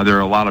there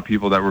are a lot of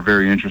people that were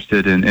very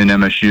interested in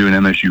MSU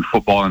and MSU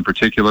football in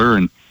particular,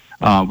 and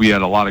we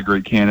had a lot of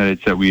great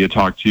candidates that we had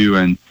talked to,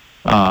 and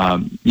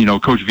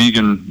Coach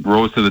Vegan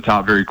rose to the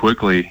top very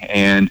quickly.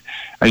 And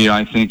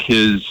I think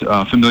his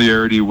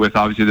familiarity with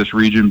obviously this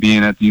region,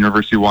 being at the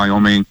University of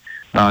Wyoming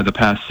the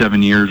past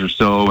 7 years or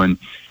so, and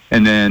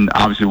then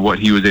obviously what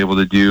he was able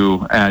to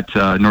do at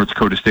North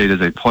Dakota State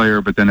as a player,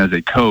 but then as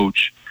a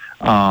coach,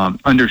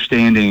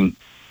 understanding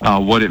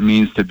what it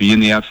means to be in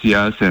the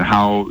FCS and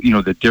how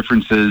the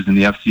differences in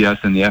the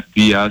FCS and the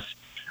FBS.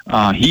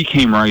 He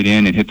came right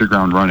in and hit the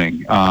ground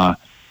running.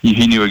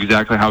 He knew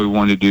exactly how he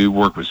wanted to do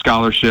work with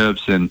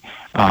scholarships and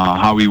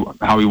how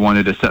he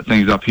wanted to set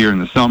things up here in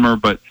the summer.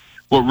 But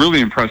what really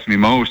impressed me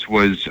most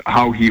was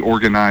how he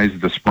organized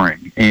the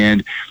spring.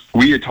 And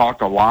we had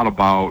talked a lot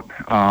about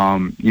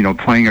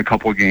playing a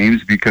couple of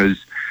games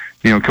because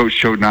Coach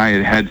Choate and I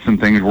had some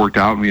things worked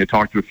out, and we had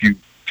talked to a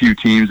few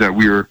teams that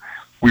we were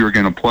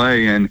going to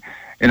play. And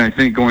I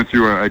think going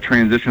through a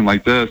transition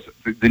like this,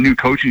 the new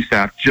coaching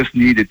staff just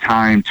needed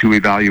time to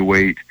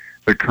evaluate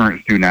the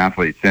current student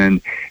athletes.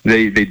 And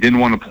they didn't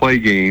want to play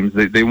games.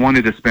 They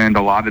wanted to spend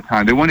a lot of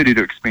time. They wanted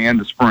to expand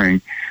the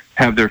spring,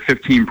 have their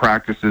 15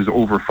 practices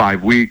over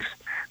 5 weeks.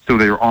 So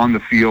they were on the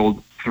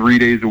field 3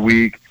 days a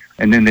week.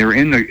 And then they were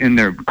in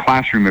their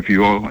classroom, if you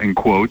will, in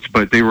quotes,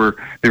 but they were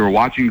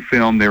watching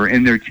film. They were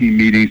in their team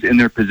meetings, in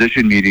their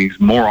position meetings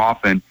more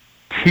often,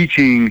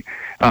 teaching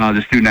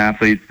the student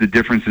athletes the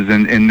differences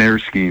in their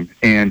scheme.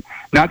 And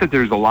not that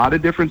there's a lot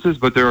of differences,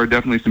 but there are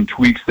definitely some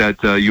tweaks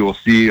that you will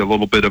see, a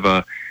little bit of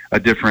a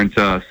different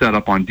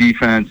setup on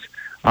defense,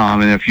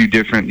 and a few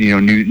different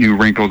new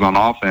wrinkles on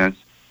offense.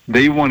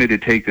 They wanted to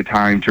take the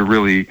time to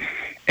really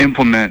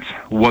implement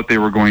what they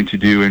were going to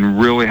do and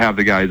really have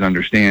the guys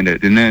understand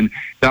it. And then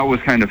that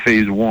was kind of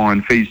phase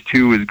 1. Phase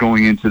 2 is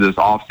going into this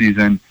off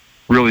season,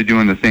 really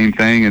doing the same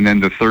thing. And then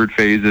the third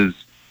phase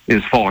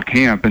is fall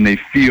camp, and they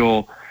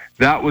feel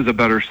that was a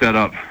better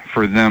setup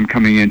for them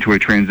coming into a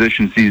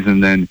transition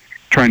season than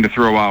trying to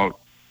throw out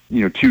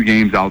 2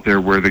 games out there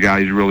where the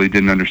guys really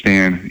didn't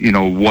understand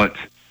what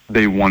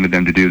they wanted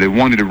them to do. They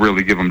wanted to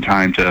really give them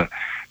time to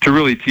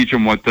really teach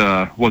them what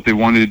they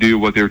wanted to do,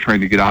 what they were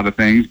trying to get out of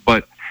things.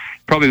 But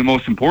probably the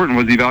most important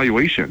was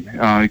evaluation,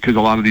 because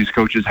a lot of these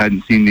coaches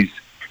hadn't seen these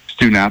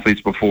student athletes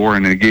before,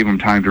 and it gave them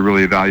time to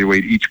really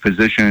evaluate each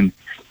position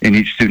and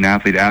each student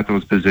athlete at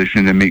those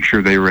positions and make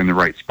sure they were in the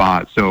right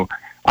spot. So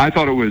I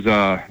thought it was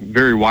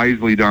very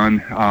wisely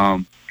done.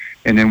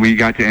 And then we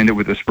got to end it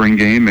with a spring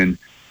game, and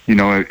we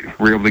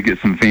were able to get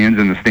some fans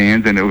in the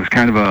stands, and it was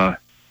kind of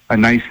a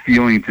nice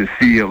feeling to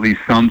see at least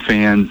some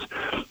fans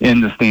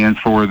in the stands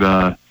for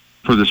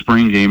the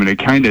spring game.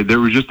 And there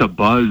was just a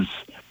buzz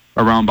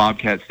around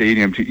Bobcat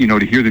Stadium, to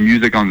hear the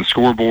music on the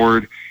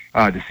scoreboard,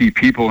 to see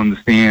people in the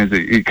stands.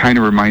 It kind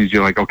of reminds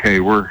you, like, okay,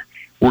 we're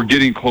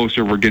getting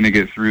closer. We're going to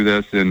get through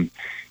this. And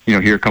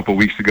here a couple of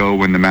weeks ago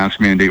when the mask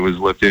mandate was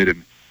lifted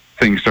and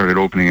things started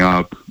opening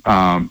up,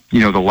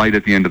 the light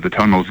at the end of the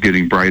tunnel is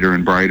getting brighter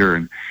and brighter,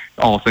 and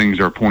all things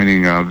are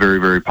pointing very,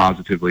 very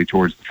positively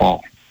towards the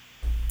fall.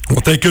 Well,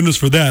 thank goodness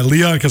for that.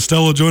 Leon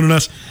Costello joining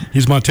us.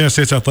 He's Montana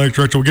State's athletic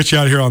director. We'll get you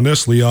out of here on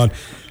this, Leon.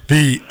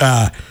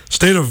 The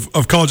state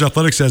of college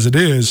athletics as it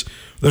is,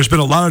 there's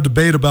been a lot of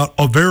debate about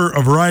a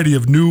variety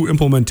of new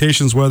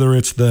implementations, whether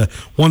it's the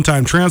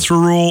one-time transfer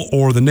rule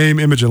or the name,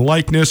 image, and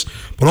likeness.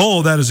 But all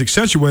of that is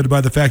accentuated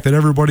by the fact that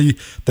everybody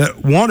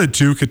that wanted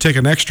to could take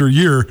an extra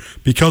year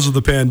because of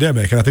the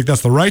pandemic. And I think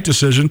that's the right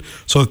decision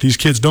so that these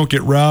kids don't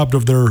get robbed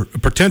of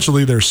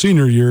potentially their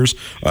senior years,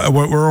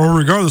 or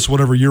regardless of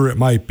whatever year it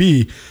might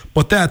be.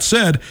 But that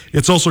said,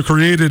 it's also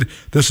created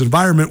this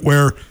environment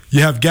where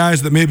you have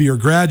guys that maybe are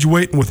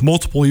graduating with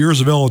multiple years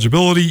of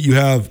eligibility. You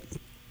have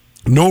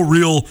no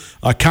real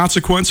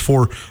consequence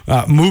for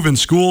moving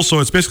school. So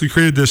it's basically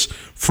created this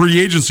free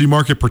agency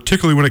market,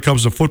 particularly when it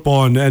comes to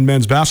football and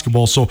men's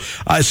basketball. So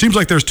it seems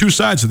like there's two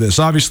sides to this.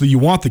 Obviously, you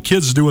want the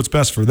kids to do what's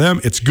best for them.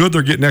 It's good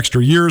they're getting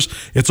extra years.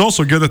 It's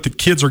also good that the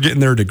kids are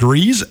getting their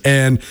degrees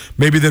and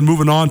maybe then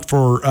moving on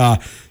for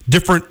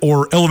different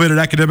or elevated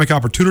academic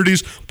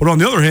opportunities. But on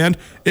the other hand,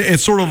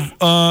 it's sort of,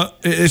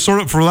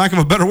 for lack of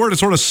a better word, it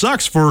sort of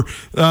sucks for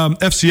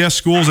FCS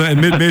schools and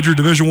mid-major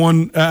Division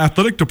I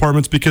athletic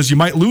departments, because you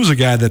might lose a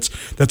guy that's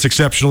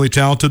exceptionally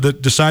talented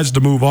that decides to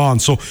move on.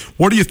 So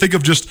what do you think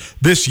of just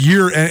this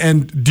year?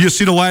 And do you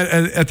see the light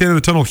at the end of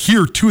the tunnel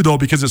here too, though?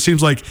 Because it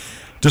seems like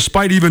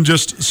despite even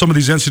just some of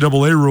these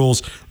NCAA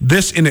rules,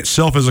 this in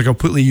itself is a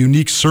completely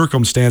unique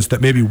circumstance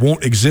that maybe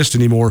won't exist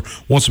anymore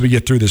once we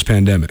get through this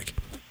pandemic.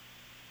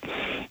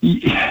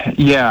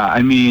 Yeah,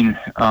 I mean,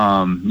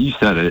 you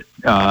said it.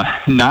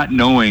 Not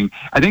knowing.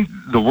 I think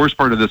the worst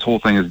part of this whole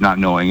thing is not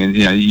knowing. And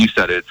you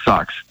said it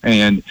sucks.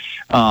 And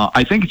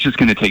I think it's just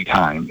going to take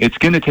time. It's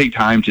going to take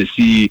time to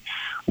see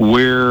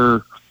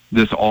where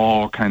this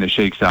all kind of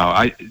shakes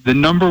out. The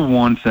number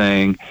one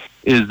thing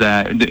is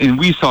that, and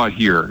we saw it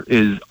here,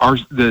 is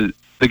the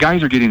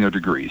guys are getting their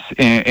degrees.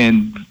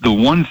 And the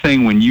one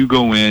thing when you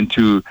go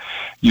into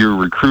your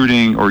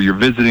recruiting or you're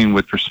visiting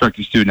with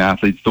prospective student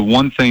athletes, the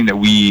one thing that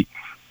we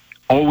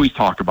always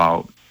talk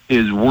about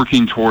is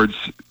working towards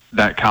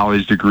that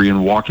college degree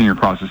and walking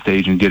across the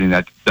stage and getting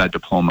that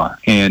diploma.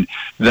 And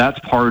that's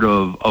part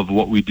of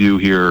what we do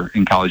here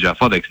in college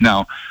athletics.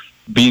 Now,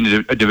 being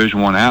a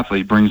Division I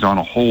athlete brings on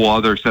a whole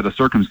other set of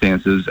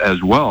circumstances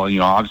as well.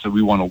 Obviously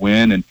we want to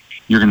win, and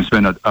you're going to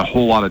spend a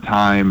whole lot of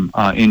time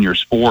in your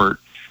sport.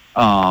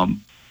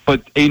 But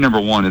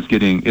number one is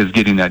getting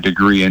that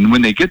degree. And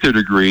when they get their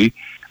degree,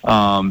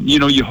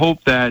 you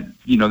hope that,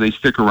 they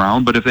stick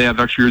around, but if they have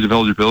extra years of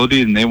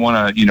eligibility and they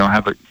want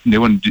to, they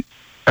want to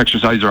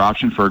exercise their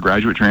option for a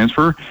graduate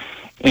transfer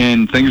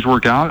and things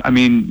work out, I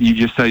mean,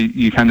 you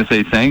kind of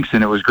say thanks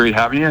and it was great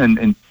having you.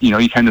 And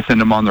you kind of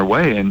send them on their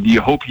way and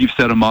you hope you've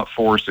set them up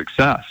for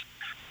success.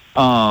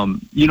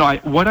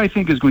 What I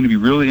think is going to be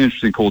really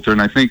interesting, Coulter,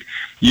 and I think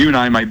you and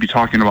I might be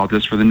talking about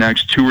this for the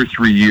next 2 or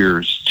 3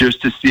 years,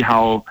 just to see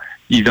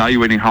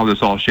evaluating how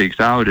this all shakes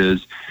out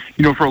is,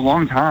 for a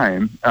long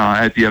time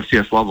at the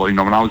FCS level, when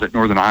I was at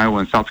Northern Iowa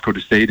and South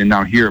Dakota State and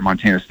now here at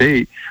Montana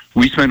State,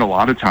 we spend a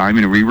lot of time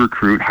and we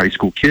recruit high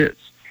school kids.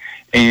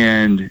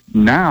 And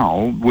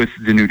now with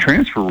the new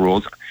transfer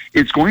rules,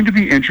 it's going to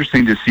be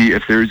interesting to see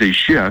if there's a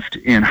shift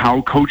in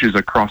how coaches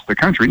across the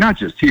country, not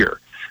just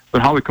here,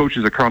 but how the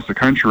coaches across the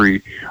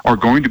country are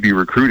going to be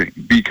recruiting.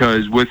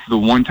 Because with the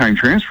one-time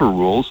transfer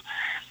rules,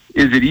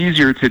 is it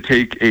easier to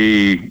take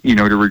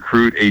to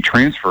recruit a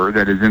transfer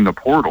that is in the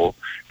portal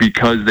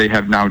because they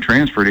have now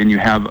transferred and you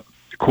have,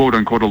 quote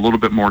unquote, a little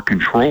bit more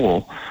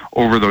control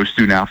over those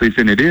student athletes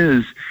than it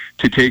is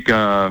to take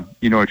a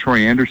Troy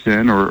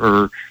Anderson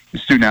or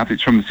student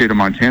athletes from the state of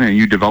Montana and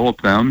you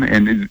develop them.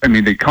 And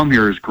they come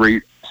here as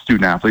great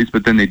student athletes,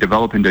 but then they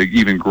develop into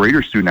even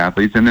greater student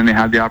athletes. And then they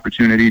have the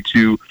opportunity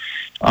to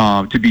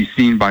be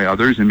seen by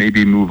others and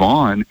maybe move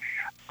on.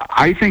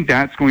 I think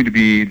that's going to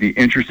be the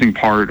interesting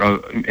part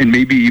of, and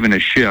maybe even a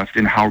shift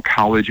in how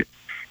college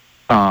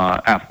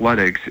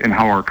athletics and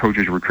how our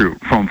coaches recruit,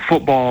 from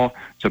football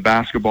to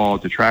basketball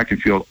to track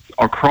and field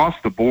across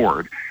the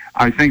board.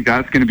 I think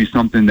that's going to be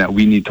something that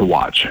we need to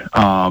watch.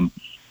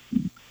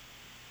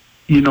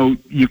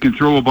 You can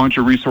throw a bunch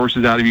of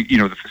resources out of,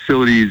 the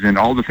facilities and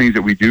all the things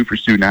that we do for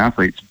student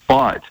athletes,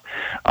 but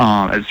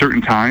at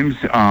certain times,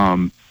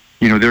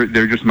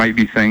 there just might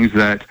be things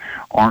that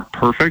aren't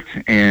perfect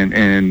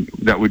and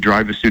that would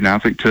drive a student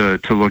athlete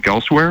to look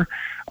elsewhere.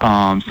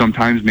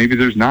 Sometimes maybe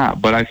there's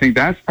not, but I think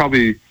that's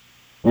probably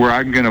where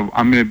I'm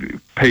gonna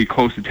pay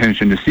close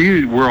attention to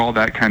see where all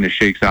that kind of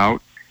shakes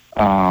out.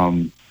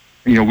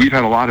 We've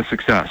had a lot of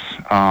success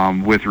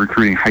with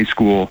recruiting high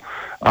school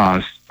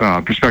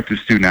prospective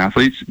student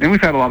athletes, and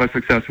we've had a lot of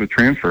success with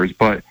transfers.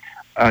 But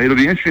it'll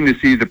be interesting to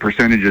see the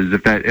percentages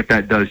if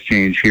that does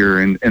change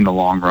here in the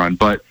long run.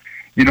 But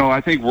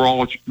I think we're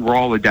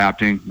all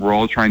adapting. We're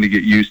all trying to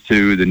get used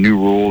to the new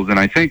rules, and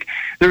I think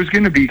there's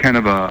going to be kind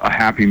of a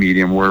happy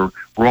medium where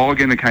we're all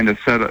going to kind of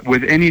set up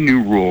with any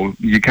new rule.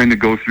 You kind of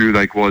go through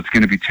like, well, it's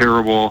going to be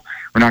terrible.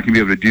 We're not going to be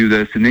able to do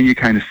this, and then you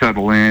kind of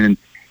settle in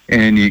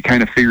and you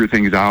kind of figure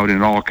things out,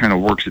 and it all kind of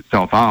works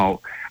itself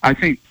out. I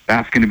think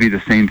that's going to be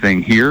the same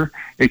thing here.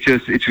 It's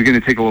just going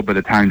to take a little bit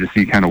of time to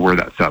see kind of where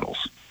that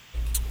settles.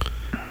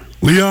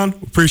 Leon,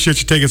 appreciate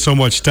you taking so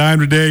much time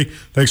today.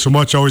 Thanks so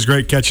much. Always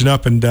great catching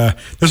up. And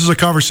this is a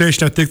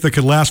conversation I think that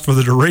could last for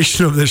the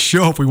duration of this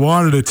show if we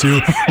wanted it to.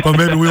 But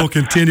maybe we'll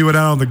continue it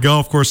out on the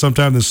golf course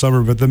sometime this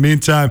summer. But in the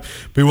meantime,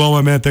 be well,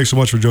 my man. Thanks so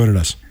much for joining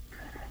us.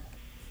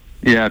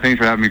 Yeah, thanks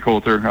for having me,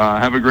 Coulter.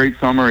 Have a great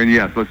summer. And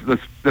yes,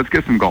 let's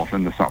get some golf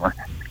in the summer.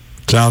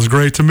 Sounds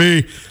great to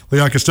me.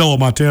 Leon Costello,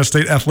 Montana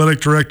State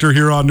Athletic Director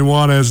here on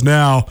Nuanez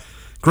Now.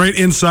 Great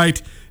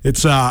insight.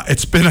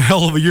 It's been a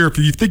hell of a year. If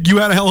you think you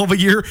had a hell of a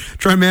year,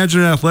 try imagine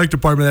an athletic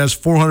department that has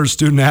 400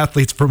 student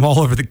athletes from all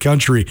over the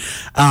country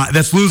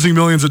that's losing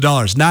millions of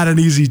dollars. Not an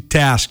easy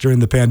task during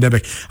the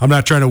pandemic. I'm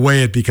not trying to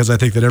weigh it because I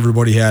think that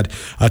everybody had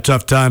a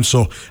tough time.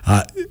 So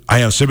I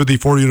have sympathy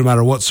for you no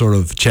matter what sort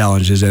of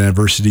challenges and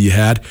adversity you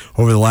had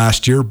over the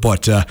last year.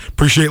 But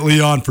appreciate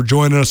Leon for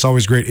joining us.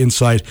 Always great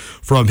insight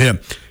from him.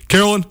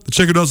 Carolyn, the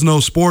chick who doesn't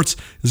know sports,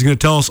 is going to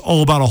tell us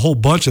all about a whole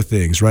bunch of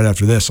things right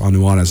after this on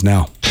Nuanez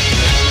Now.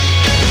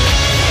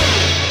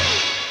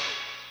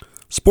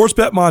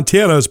 Sportsbet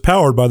Montana is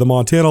powered by the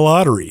Montana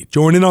Lottery.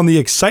 Join in on the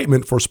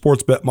excitement for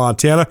Sportsbet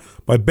Montana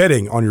by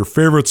betting on your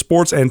favorite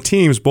sports and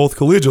teams both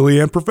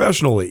collegially and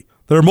professionally.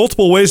 There are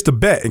multiple ways to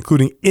bet,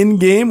 including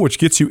in-game, which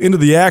gets you into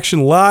the action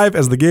live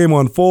as the game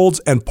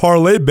unfolds, and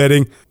parlay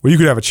betting, where you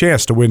could have a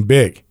chance to win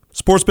big.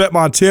 Sportsbet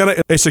Montana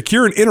is a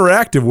secure and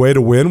interactive way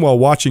to win while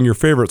watching your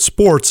favorite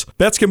sports.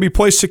 Bets can be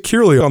placed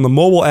securely on the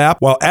mobile app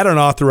while at an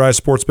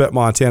authorized Sportsbet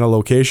Montana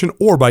location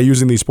or by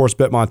using the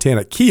Sportsbet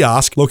Montana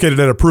kiosk located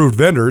at approved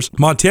vendors.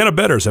 Montana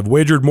bettors have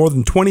wagered more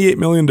than $28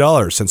 million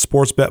since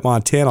Sportsbet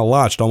Montana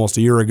launched almost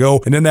a year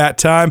ago, and in that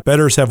time,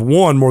 bettors have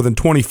won more than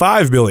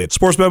 $25 million.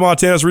 Sportsbet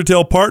Montana's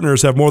retail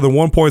partners have more than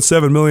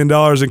 $1.7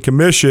 million in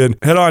commission.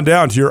 Head on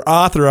down to your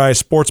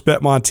authorized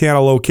Sportsbet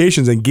Montana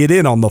locations and get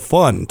in on the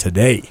fun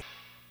today.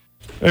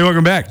 Hey,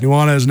 welcome back.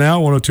 Nuanez Now,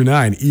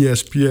 102.9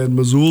 ESPN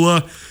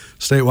Missoula,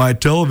 statewide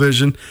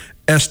television,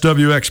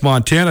 SWX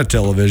Montana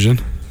television,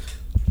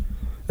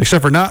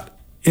 except for not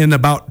in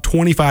about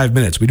 25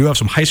 minutes. We do have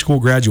some high school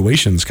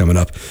graduations coming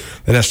up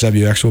that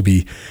SWX will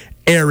be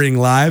airing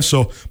live.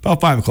 So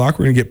about 5 o'clock,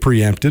 we're going to get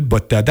preempted,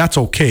 but that's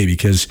okay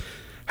because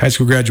high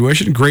school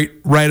graduation, great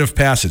rite of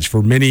passage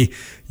for many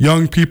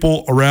young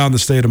people around the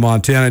state of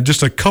Montana. In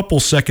just a couple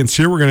seconds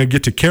here, we're going to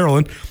get to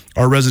Carolyn,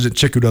 our resident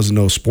chick who doesn't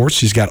know sports.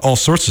 She's got all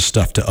sorts of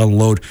stuff to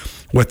unload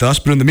with us.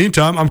 But in the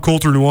meantime, I'm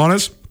Coulter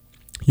Nuanez.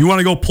 You want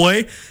to go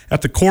play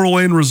at the Coeur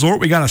d'Alene Resort?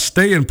 We got a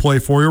stay and play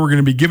for you. We're going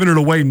to be giving it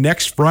away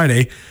next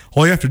Friday.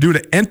 All you have to do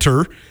to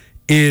enter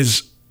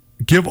is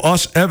give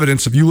us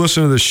evidence if you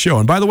listen to this show.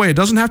 And by the way, it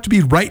doesn't have to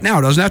be right now.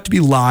 It doesn't have to be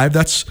live.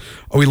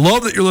 We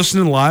love that you're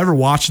listening live or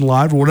watching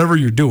live or whatever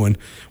you're doing.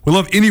 We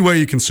love any way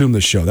you consume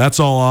this show. That's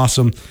all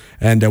awesome.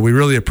 And we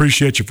really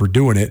appreciate you for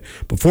doing it.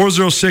 But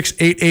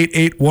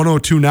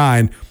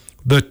 406-888-1029,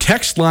 the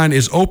text line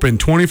is open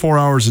 24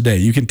 hours a day.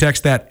 You can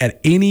text that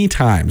at any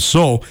time.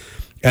 So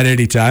at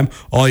any time,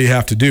 all you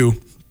have to do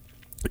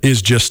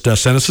is just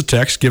send us a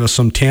text, give us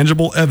some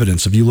tangible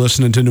evidence of you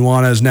listening to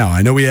Nuanez Now.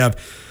 I know we have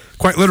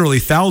quite literally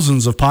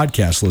thousands of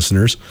podcast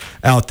listeners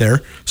out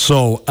there.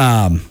 So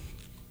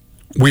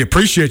we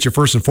appreciate you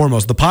first and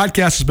foremost. The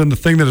podcast has been the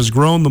thing that has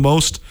grown the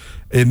most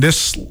in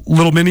this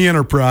little mini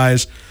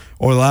enterprise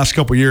over the last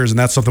couple of years, and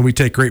that's something we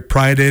take great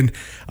pride in.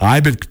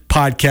 I've been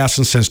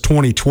podcasting since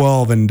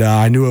 2012, and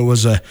I knew it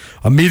was a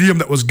medium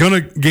that was going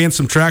to gain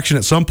some traction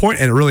at some point,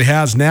 and it really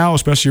has now,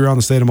 especially around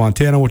the state of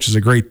Montana, which is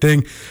a great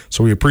thing.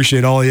 So we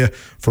appreciate all of you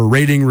for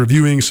rating,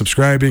 reviewing,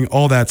 subscribing,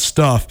 all that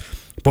stuff.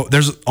 But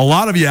there's a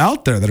lot of you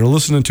out there that are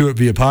listening to it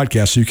via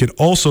podcast, so you can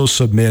also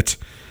submit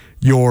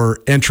your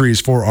entries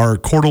for our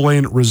Coeur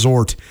d'Alene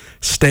Resort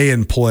stay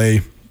and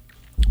play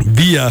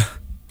via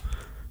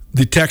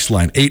the text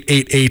line,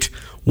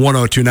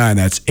 888-1029.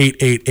 That's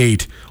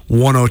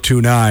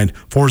 888-1029,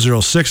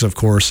 406, of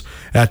course,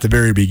 at the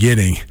very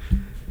beginning.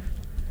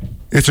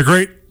 It's a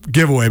great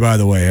giveaway, by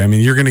the way. I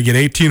mean, you're going to get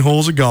 18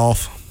 holes of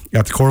golf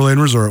at the Coeur d'Alene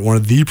Resort, one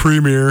of the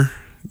premier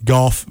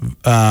golf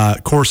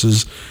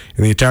courses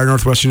in the entire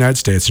Northwestern United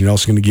States. And you're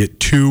also going to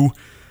get you're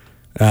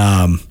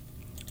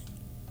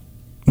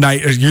going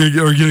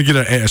to get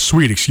a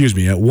suite,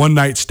 a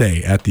one-night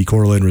stay at the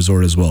Coeur d'Alene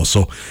Resort as well.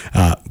 So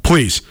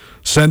please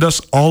send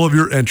us all of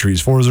your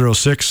entries,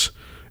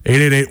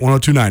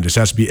 406-888-1029. This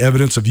has to be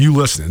evidence of you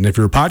listening. And if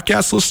you're a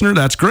podcast listener,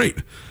 that's great.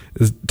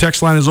 The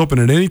text line is open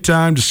at any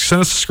time. Just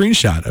send us a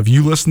screenshot of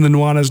you listening to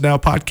the Nuanez Now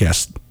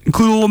podcast.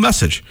 Include a little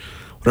message.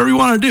 Whatever you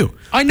want to do.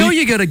 I know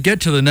you got to get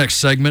to the next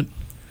segment,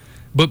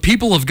 but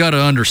people have got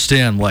to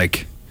understand,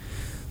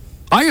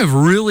 I have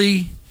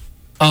really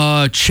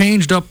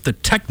changed up the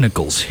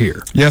technicals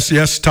here.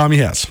 Yes, Tommy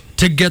has.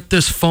 To get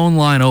this phone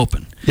line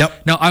open.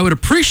 Yep. Now, I would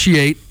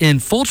appreciate, in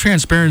full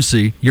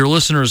transparency, your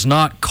listeners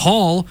not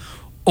call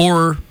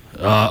or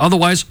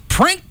otherwise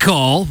prank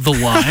call the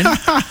line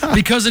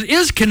because it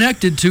is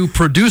connected to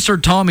producer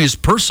Tommy's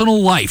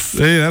personal life.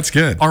 Hey, that's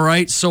good. All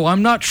right, so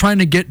I'm not trying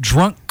to get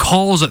drunk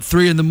calls at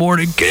 3 a.m.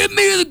 Give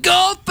me the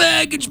golf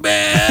package,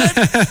 man.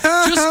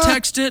 Just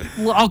text it.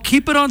 I'll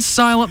keep it on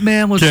silent,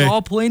 man. Let's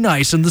all play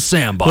nice in the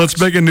sandbox.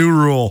 Let's make a new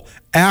rule.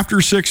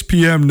 After 6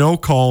 p.m., no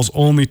calls,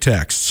 only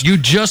texts. You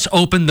just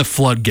opened the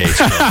floodgates.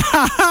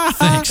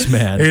 Thanks,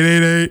 man.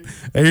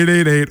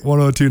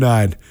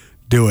 888-888-1029.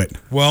 Do it.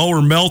 Well,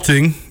 we're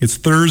melting. It's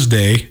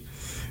Thursday.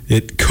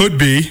 It could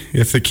be,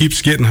 if it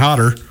keeps getting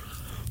hotter,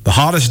 the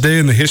hottest day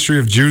in the history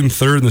of June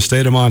 3rd in the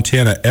state of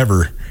Montana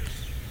ever.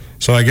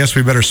 So I guess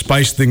we better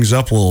spice things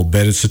up a little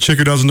bit. It's the Chick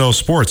Who Doesn't Know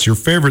Sports, your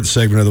favorite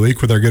segment of the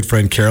week with our good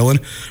friend Carolyn.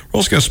 We're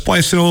also going to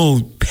splice in a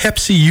little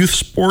Pepsi Youth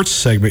Sports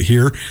segment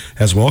here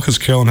as well, because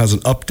Carolyn has an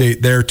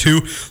update there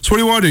too. So what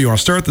do you want to do? You want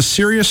to start with the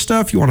serious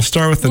stuff? You want to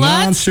start with the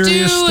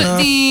non-serious stuff?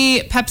 Let's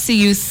do the Pepsi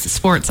Youth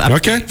Sports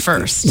update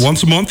first.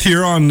 Once a month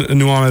here on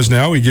Nuanez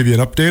Now, we give you an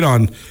update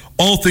on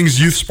all things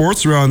youth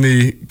sports around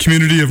the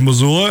community of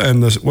Missoula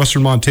and the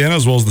Western Montana,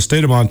 as well as the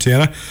state of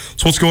Montana.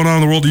 So what's going on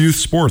in the world of youth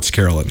sports,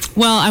 Carolyn?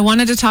 Well, I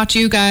wanted to talk to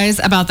you guys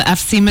about the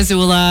FC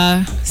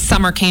Missoula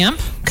summer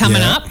camp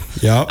coming up.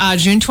 Yeah.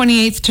 June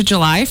 28th to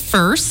July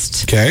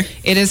 1st. Okay.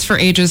 It is for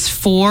ages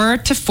 4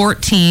 to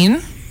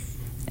 14.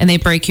 And they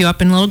break you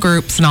up in little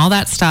groups and all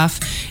that stuff.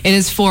 It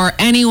is for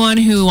anyone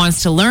who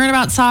wants to learn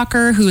about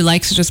soccer, who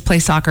likes to just play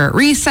soccer at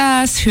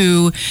recess,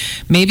 who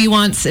maybe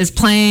is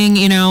playing,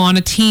 on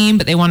a team,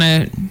 but they want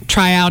to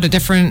try out a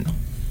different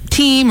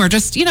team or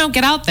just,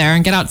 get out there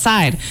and get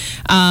outside.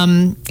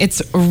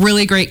 It's a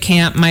really great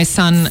camp. My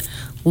son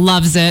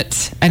loves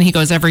it, and he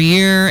goes every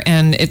year,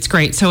 and it's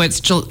great. So it's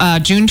June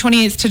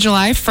 28th to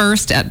July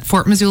 1st at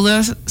Fort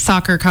Missoula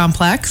Soccer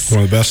Complex.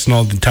 One of the best in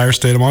all the entire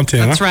state of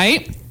Montana. That's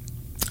right.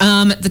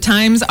 The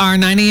times are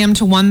 9 a.m.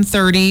 to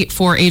 1:30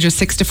 for ages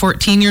 6 to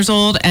 14 years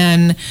old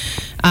and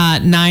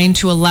 9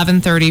 to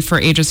 11:30 for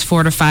ages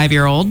 4 to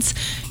 5-year-olds.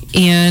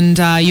 And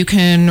you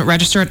can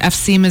register at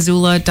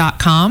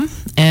fcmissoula.com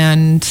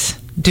and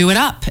do it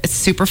up. It's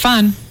super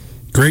fun.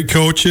 Great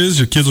coaches.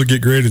 Your kids will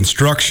get great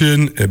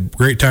instruction. A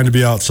great time to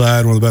be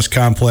outside. One of the best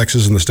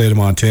complexes in the state of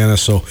Montana.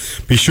 So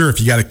be sure,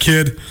 if you got a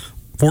kid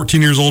 14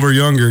 years old or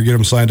younger, get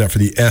them signed up for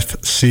the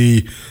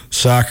FC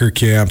soccer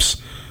camps.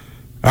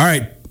 All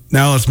right.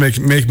 Now let's make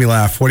me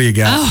laugh. What do you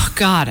got? Oh,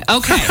 God.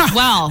 Okay,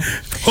 well.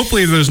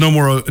 Hopefully there's no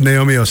more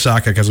Naomi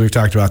Osaka, because we've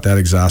talked about that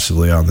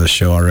exhaustively on this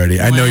show already.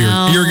 I know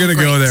you're going to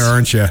go there,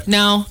 aren't you?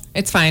 No,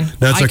 it's fine.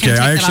 That's okay.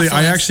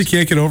 I actually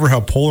can't get over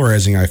how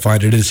polarizing I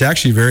find it. It's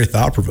actually very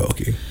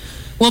thought-provoking.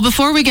 Well,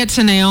 before we get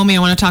to Naomi, I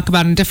want to talk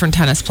about a different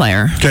tennis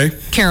player. Okay.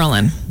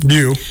 Carolyn.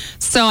 You.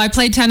 So I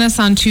played tennis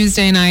on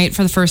Tuesday night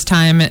for the first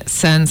time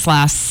since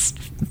last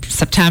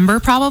September,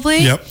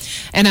 probably. Yep.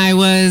 And I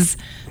was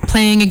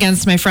playing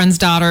against my friend's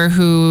daughter,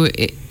 who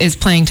is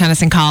playing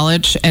tennis in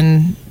college,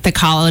 and the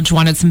college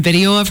wanted some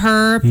video of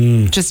her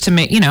just to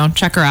make,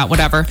 check her out,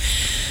 whatever.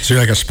 So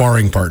you're like a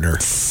sparring partner.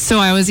 So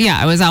I was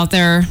out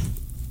there,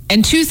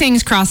 and two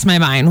things crossed my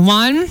mind.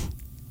 One,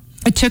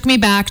 it took me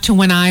back to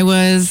when I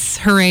was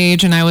her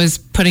age and I was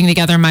putting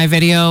together my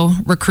video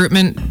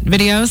recruitment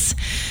videos.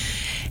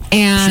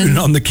 And shooting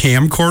on the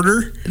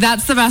camcorder?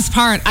 That's the best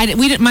part.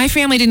 My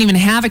family didn't even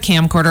have a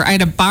camcorder. I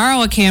had to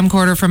borrow a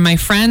camcorder from my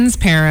friend's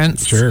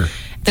parents. Sure.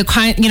 The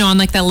kind, on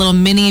like that little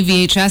mini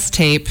VHS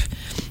tape,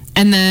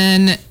 and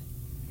then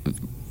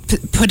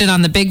put it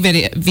on the big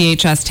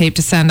VHS tape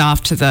to send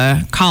off to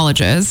the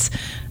colleges.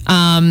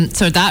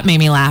 So that made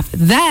me laugh.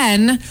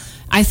 Then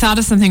I thought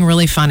of something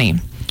really funny.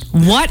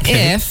 What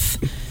if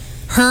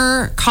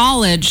her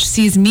college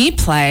sees me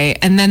play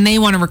and then they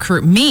want to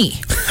recruit me?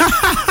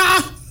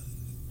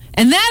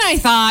 And then I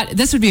thought,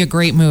 this would be a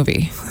great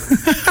movie.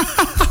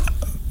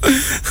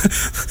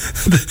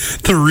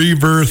 the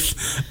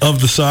rebirth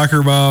of the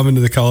soccer mom into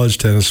the college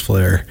tennis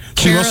player.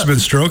 She must have been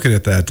stroking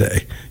it that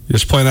day. You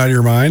just playing out of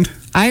your mind?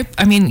 I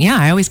mean, yeah,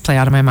 I always play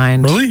out of my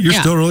mind. Really? You're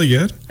still really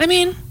good? I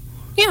mean,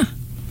 yeah.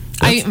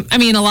 I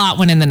mean, a lot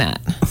went in the net.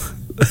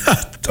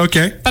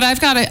 Okay. But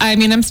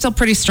I'm still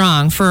pretty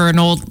strong for an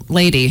old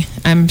lady.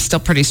 I'm still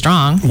pretty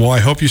strong. Well, I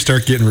hope you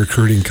start getting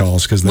recruiting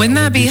calls, because wouldn't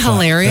that be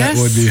hilarious?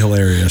 That would be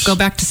hilarious. Go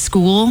back to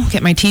school,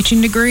 get my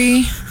teaching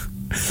degree.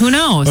 Who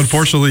knows?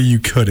 Unfortunately, you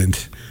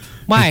couldn't.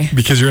 Why?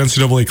 Because your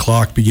NCAA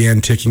clock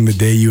began ticking the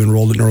day you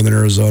enrolled at Northern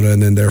Arizona,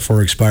 and then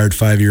therefore expired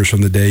 5 years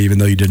from the day, even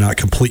though you did not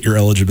complete your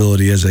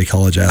eligibility as a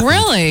college athlete.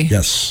 Really?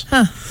 Yes.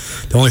 Huh.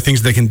 The only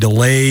things that can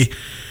delay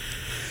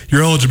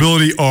your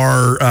eligibility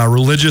are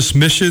religious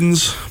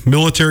missions,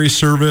 military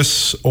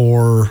service,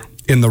 or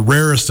in the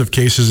rarest of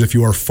cases, if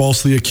you are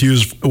falsely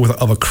accused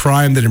of a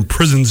crime that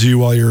imprisons you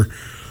while your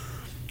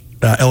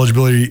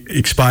eligibility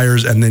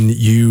expires, and then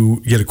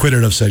you get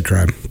acquitted of said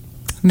crime.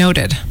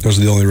 Noted. Those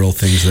are the only real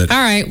things that... All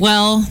right,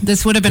 well,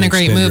 this would have been a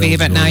great movie,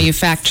 but now you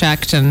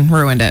fact-checked and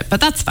ruined it.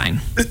 But that's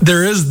fine.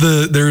 There's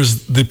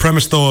the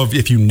premise, though, of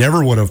if you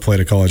never would have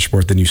played a college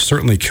sport, then you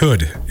certainly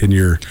could in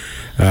your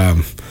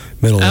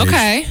middle age.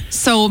 Okay.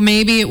 So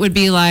maybe it would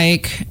be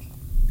like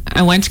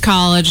I went to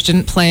college,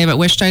 didn't play, but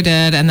wished I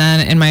did. And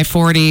then in my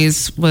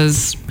 40s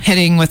was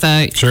hitting with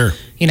a... Sure.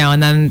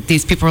 And then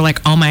these people were like,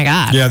 oh my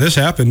God. Yeah, this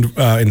happened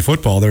in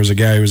football. There was a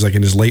guy who was like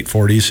in his late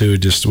 40s who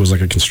just was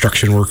like a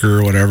construction worker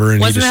or whatever. And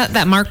Wasn't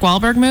that Mark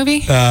Wahlberg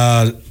movie?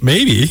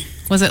 Maybe.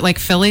 Was it like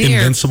Philly?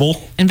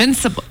 Invincible.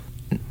 Invincible.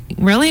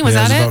 Really? Was it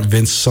that about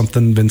Vince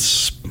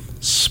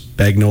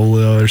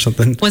Spagnola or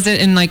something. Was it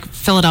in like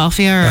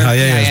Philadelphia?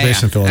 It was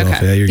based in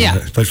Philadelphia. Okay. Yeah,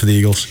 played for the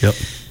Eagles. Yep.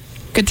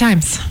 Good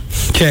times.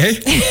 Okay.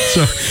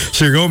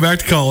 So you're going back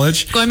to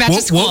college. Going back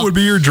to school. What would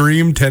be your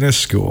dream tennis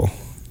school?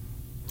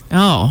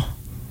 Oh.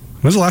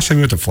 When's the last time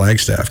you went to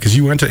Flagstaff? Because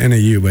you went to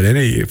NAU, but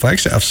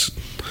Flagstaff's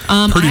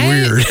pretty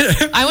weird.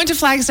 I went to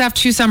Flagstaff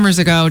 2 summers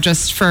ago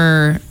just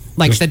for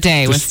the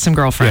day with some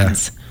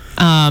girlfriends. Yeah.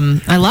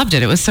 I loved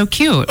it. It was so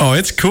cute. Oh,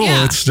 it's cool.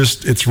 Yeah.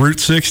 It's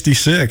Route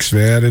 66,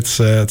 man. It's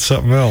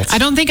something else. I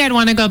don't think I'd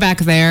want to go back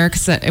there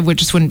because it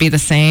wouldn't be the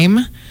same.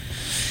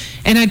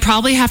 And I'd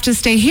probably have to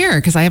stay here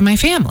because I have my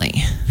family.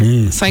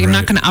 So I'm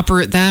not going to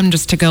uproot them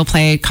just to go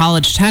play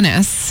college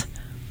tennis.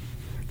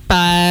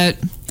 But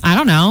I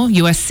don't know,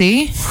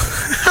 USC?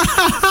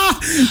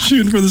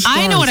 Shooting for the stars.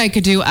 I know what I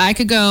could do. I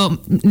could go,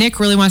 Nick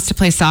really wants to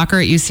play soccer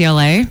at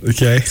UCLA.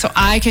 Okay. So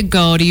I could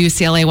go to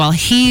UCLA while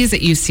he's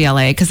at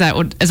UCLA because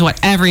that is what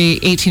every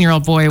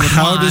 18-year-old boy would want.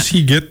 How does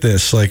he get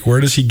this? Like,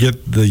 where does he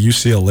get the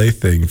UCLA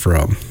thing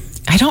from?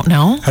 I don't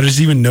know. How does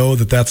he even know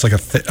that that's like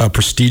a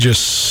prestigious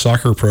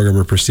soccer program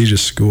or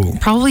prestigious school?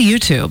 Probably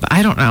YouTube.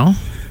 I don't know.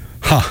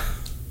 Huh.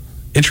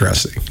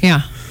 Interesting.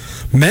 Yeah.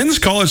 Men's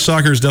college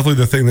soccer is definitely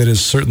the thing that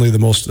is certainly the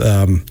most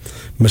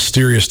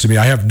mysterious to me.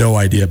 I have no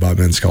idea about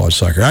men's college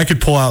soccer. I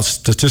could pull out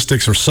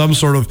statistics or some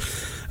sort of...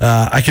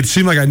 I could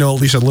seem like I know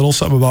at least a little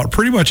something about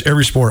pretty much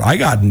every sport. I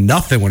got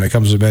nothing when it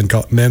comes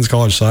to men's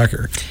college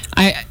soccer.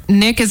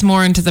 Nick is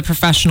more into the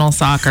professional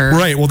soccer.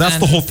 Right. Well, that's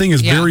the whole thing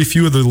is very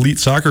few of the elite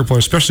soccer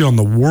players, especially on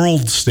the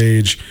world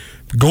stage,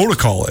 go to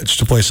college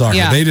to play soccer.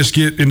 Yeah. They just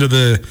get into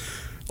the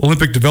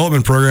Olympic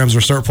development programs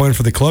or start playing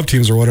for the club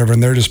teams or whatever,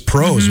 and they're just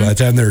pros by the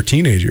time they're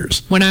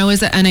teenagers. When I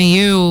was at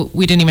NAU,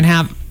 we didn't even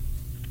have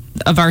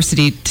a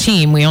varsity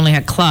team. We only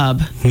had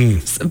club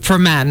for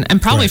men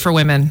and probably for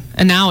women.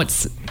 And now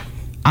it's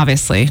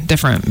obviously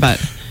different,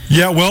 but...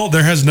 Yeah, well,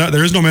 there is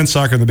no men's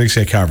soccer in the Big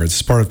Sky Conference.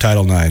 It's part of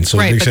Title IX. So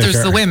right, but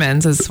there's the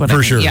women's is what I mean.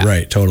 For sure, yeah.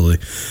 Right, totally.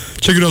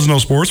 Chicken Doesn't Know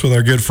Sports with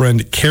our good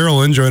friend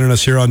Carolyn joining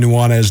us here on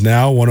Nuanez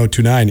Now,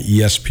 102.9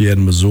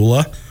 ESPN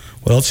Missoula.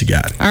 What else you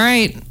got? All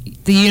right.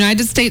 The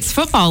United States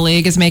Football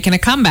League is making a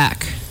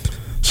comeback.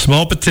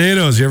 Small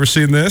potatoes. You ever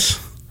seen this?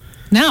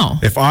 No.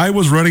 If I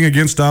was running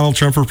against Donald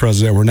Trump for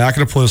president, we're not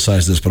going to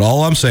politicize this, but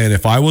all I'm saying,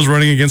 if I was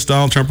running against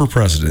Donald Trump for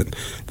president,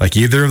 like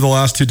either of the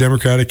last 2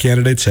 Democratic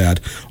candidates had,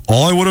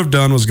 all I would have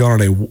done was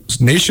gone on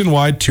a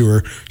nationwide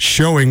tour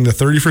showing the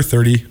 30 for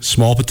 30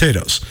 small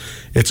potatoes.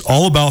 It's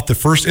all about the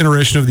first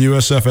iteration of the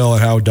USFL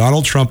and how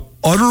Donald Trump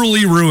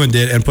utterly ruined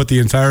it and put the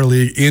entire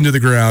league into the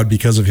ground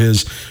because of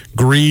his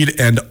greed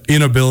and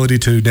inability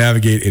to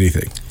navigate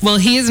anything. Well,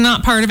 he is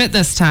not part of it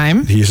this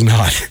time. He's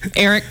not.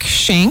 Eric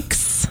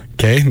Shanks.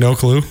 Okay, no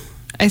clue.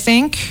 I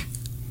think.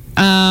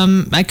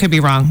 I could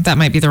be wrong. That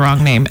might be the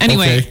wrong name.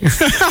 Anyway, okay.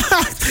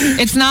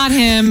 It's not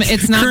him.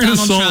 It's not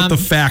Donald Trump. The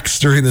facts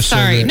during the show.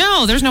 Sorry,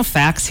 no, there's no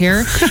facts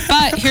here.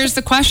 But here's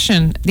the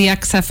question: the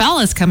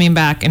XFL is coming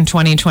back in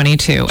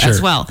 2022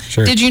 as well.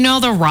 Sure. Did you know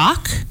The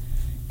Rock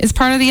is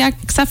part of the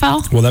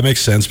XFL? Well, that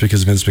makes sense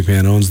because Vince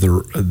McMahon owns the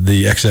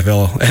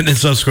XFL and then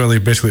subsequently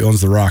basically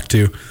owns The Rock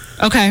too.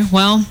 Okay,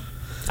 well,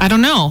 I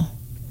don't know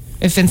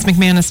if Vince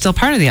McMahon is still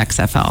part of the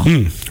XFL.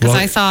 Because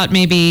I thought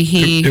maybe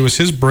he... It was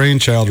his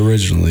brainchild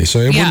originally, so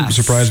it wouldn't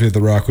surprise me if The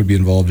Rock would be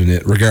involved in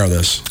it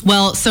regardless.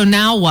 Well, so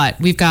now what?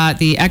 We've got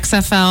the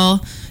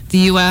XFL,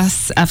 the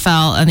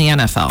USFL, and the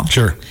NFL.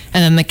 Sure.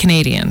 And then the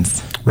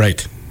Canadians.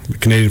 Right. The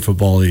Canadian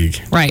Football League.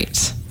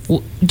 Right.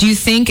 Do you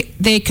think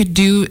they could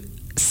do,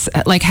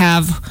 like,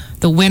 have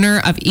the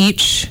winner of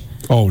each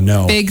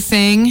big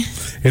thing?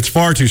 It's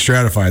far too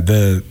stratified.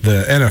 The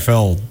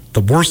NFL... The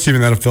worst team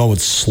in the NFL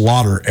would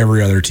slaughter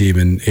every other team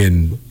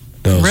in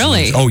those.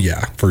 Really? Leagues. Oh,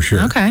 yeah, for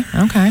sure. Okay.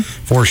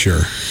 For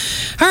sure.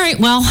 All right,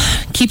 well,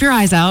 keep your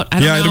eyes out.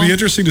 I don't know. It'll be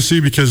interesting to see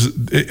because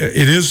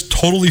it is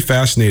totally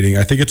fascinating.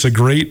 I think it's a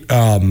great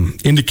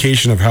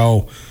indication of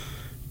how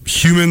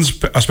humans,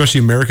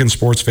 especially American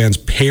sports fans,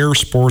 pair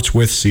sports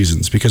with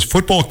seasons because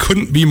football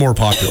couldn't be more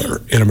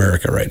popular in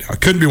America right now.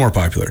 It couldn't be more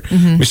popular. I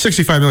mean,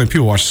 65 million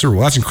people watch the Super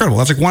Bowl. That's incredible.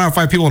 That's like 1 out of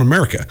 5 people in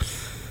America.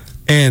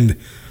 And...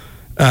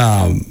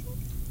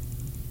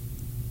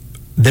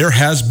 there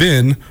has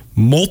been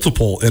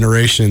multiple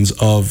iterations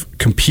of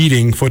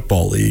competing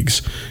football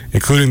leagues,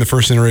 including the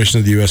first iteration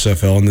of the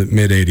USFL in the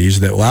mid-'80s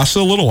that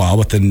lasted a little while,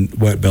 but then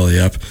went belly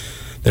up.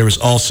 There was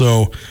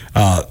also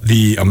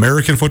the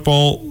American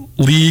Football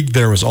League.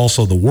 There was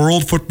also the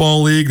World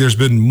Football League. There's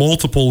been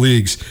multiple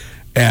leagues.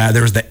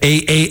 There was the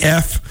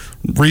AAF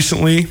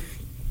recently.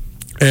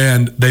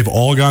 And they've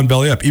all gone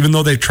belly up. Even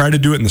though they've tried to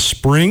do it in the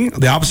spring,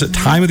 the opposite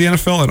time of the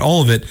NFL and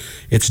all of it,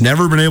 it's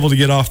never been able to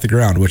get off the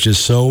ground, which is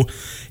so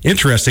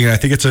interesting. And I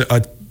think it's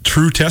a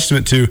true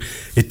testament to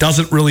it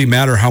doesn't really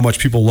matter how much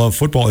people love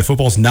football. If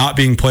football's not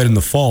being played in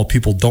the fall,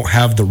 people don't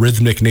have the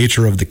rhythmic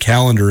nature of the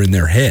calendar in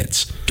their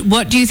heads.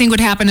 What do you think would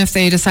happen if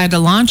they decided to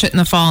launch it in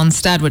the fall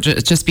instead? Would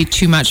it just be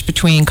too much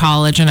between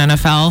college and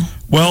NFL?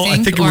 Well, I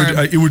think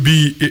it would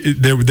be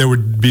there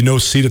would be no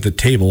seat at the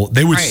table.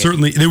 They would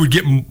they would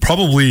get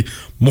probably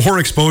more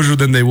exposure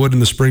than they would in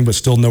the spring, but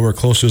still nowhere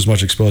close to as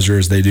much exposure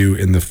as they do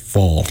in the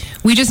fall.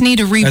 We just need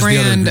to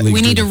rebrand.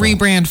 We need to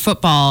rebrand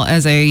football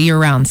as a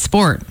year-round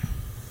sport.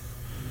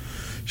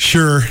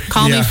 Sure.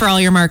 Call me for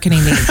all your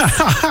marketing needs.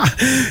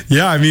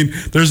 Yeah, I mean,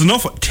 there's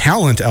enough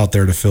talent out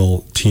there to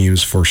fill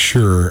teams for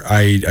sure.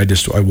 I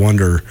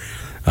wonder.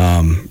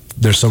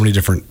 There's so many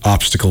different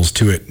obstacles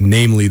to it,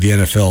 namely the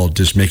NFL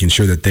just making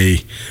sure that they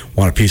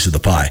want a piece of the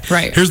pie.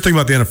 Right. Here's the thing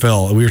about the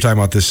NFL. We were talking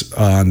about this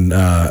on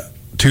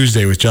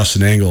Tuesday with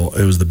Justin Angle.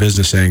 It was the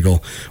business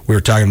angle. We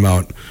were talking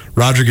about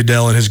Roger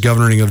Goodell and his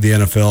governing of the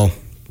NFL.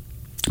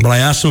 But I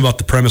asked him about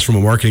the premise from a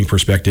marketing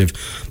perspective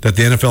that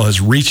the NFL has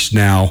reached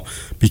now,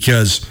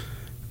 because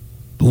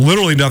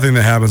literally nothing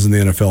that happens in the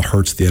NFL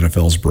hurts the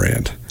NFL's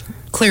brand.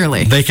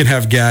 Clearly. They can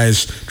have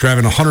guys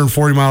driving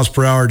 140 miles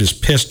per hour,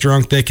 just pissed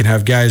drunk. They can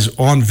have guys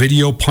on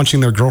video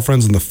punching their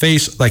girlfriends in the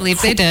face. I believe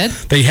they did.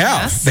 They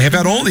have. Yes. They have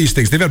had all these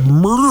things. They've had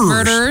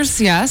murders. Murders,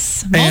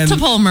 yes.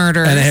 Multiple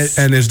murders.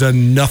 And has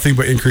done nothing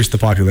but increase the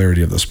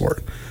popularity of the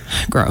sport.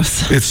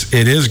 Gross.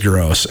 It is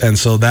gross. And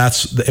so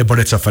but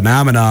it's a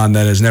phenomenon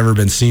that has never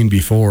been seen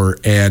before.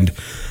 And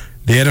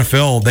the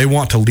NFL, they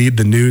want to lead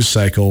the news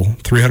cycle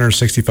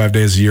 365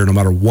 days a year, no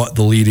matter what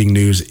the leading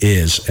news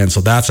is. And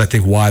so that's, I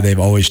think, why they've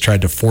always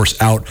tried to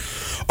force out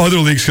other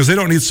leagues, because they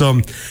don't need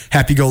some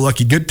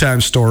happy-go-lucky good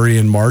time story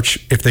in March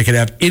if they could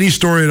have any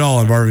story at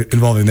all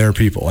involving their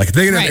people. Like, if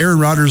they can have Aaron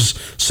Rodgers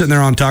sitting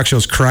there on talk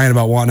shows crying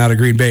about wanting out of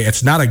Green Bay,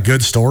 it's not a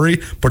good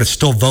story, but it's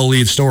still the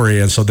lead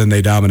story, and so then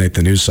they dominate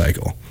the news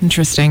cycle.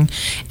 Interesting.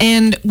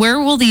 And where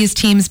will these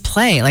teams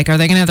play? Like, are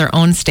they going to have their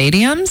own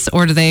stadiums,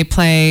 or do they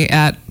play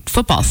at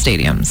football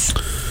stadiums?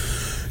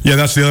 Yeah,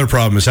 that's the other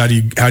problem, is how do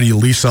you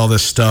lease all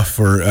this stuff,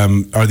 or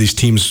are these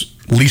teams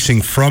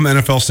leasing from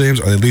NFL stadiums?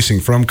 Are they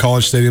leasing from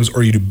college stadiums,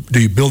 or do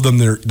you build them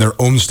their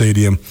own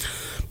stadium?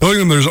 Building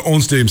them their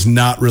own stadium is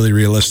not really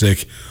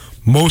realistic.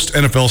 Most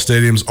NFL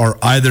stadiums are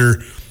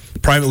either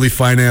privately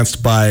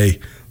financed by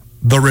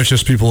the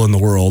richest people in the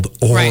world,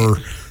 or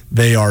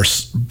they are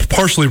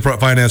partially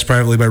financed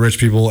privately by rich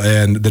people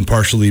and then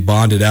partially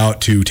bonded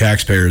out to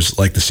taxpayers,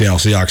 like the Seattle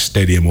Seahawks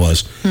stadium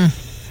was.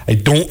 I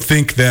don't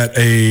think that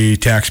a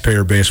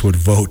taxpayer base would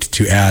vote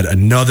to add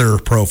another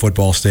pro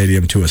football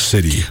stadium to a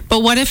city.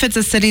 But what if it's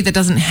a city that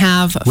doesn't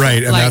have...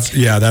 Right, and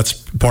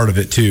that's part of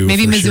it too.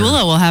 Maybe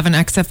Missoula will have an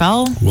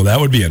XFL? Well, that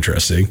would be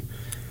interesting.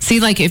 See,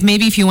 like,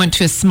 if you went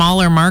to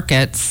smaller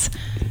markets...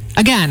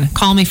 Again,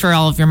 call me for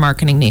all of your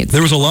marketing needs.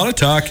 There was a lot of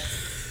talk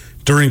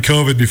during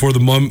COVID before the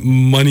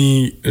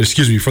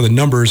before the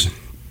numbers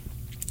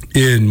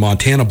in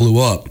Montana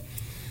blew up,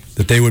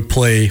 that they would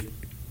play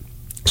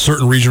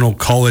certain regional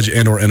college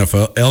and or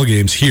NFL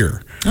games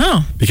here.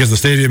 Oh. Because the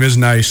stadium is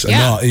nice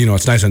enough,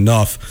 it's nice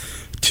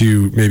enough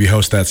to maybe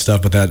host that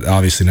stuff, but that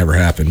obviously never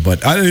happened.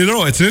 But I don't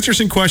know, it's an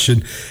interesting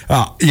question.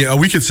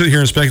 We could sit here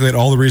and speculate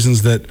all the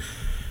reasons that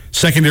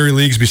secondary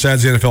leagues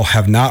besides the NFL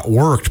have not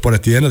worked, but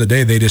at the end of the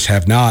day, they just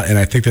have not. And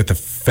I think that the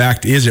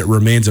fact is it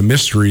remains a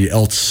mystery,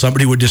 else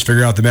somebody would just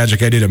figure out the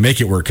magic idea to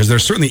make it work, because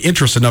there's certainly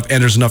interest enough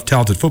and there's enough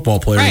talented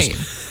football players. Right.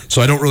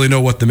 So I don't really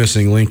know what the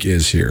missing link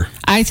is here.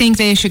 I think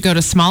they should go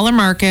to smaller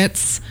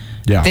markets.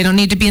 Yeah. They don't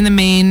need to be in the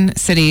main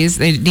cities.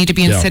 They need to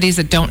be in cities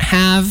that don't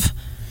have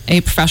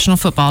a professional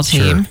football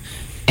team. Sure.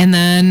 And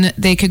then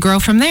they could grow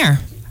from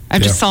there.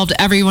 I've just solved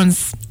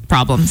everyone's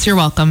problems. You're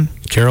welcome.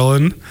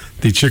 Carolyn,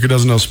 the chick who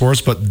doesn't know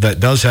sports, but that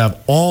does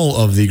have all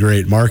of the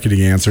great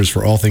marketing answers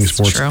for all things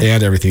sports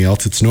and everything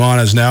else. It's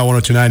Nuanez now,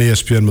 102.9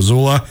 ESPN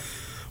Missoula.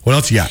 What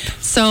else you got?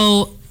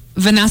 So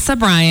Vanessa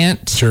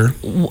Bryant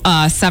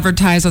severed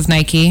ties with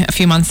Nike a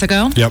few months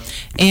ago. Yep.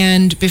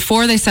 And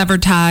before they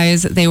severed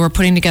ties, they were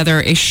putting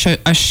together a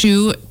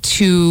shoe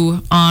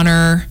to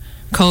honor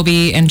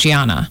Kobe and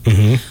Gianna.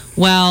 Mm-hmm.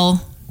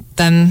 Well,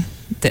 then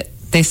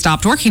they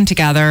stopped working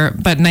together,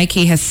 but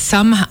Nike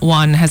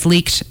someone has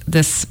leaked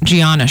this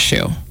Gianna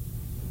shoe.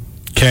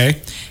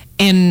 Okay.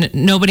 And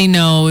nobody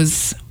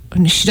knows,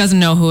 she doesn't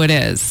know who it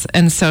is.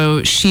 And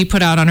so she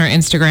put out on her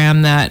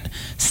Instagram that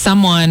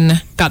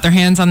someone got their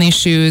hands on these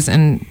shoes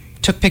and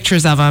took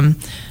pictures of them,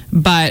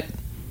 but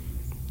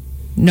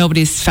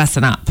nobody's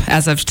fessing up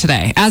as of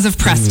today, as of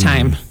press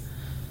time.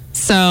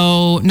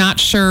 So not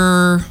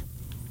sure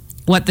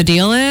what the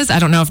deal is. I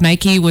don't know if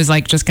Nike was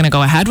just going to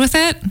go ahead with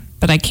it,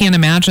 but I can't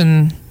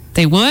imagine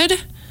they would.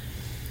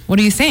 What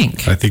do you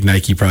think? I think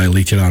Nike probably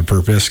leaked it on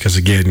purpose because,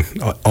 again,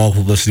 all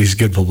publicity is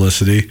good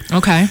publicity.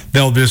 Okay.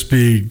 They'll just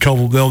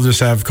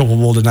have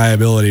culpable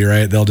deniability,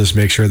 right? They'll just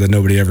make sure that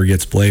nobody ever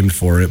gets blamed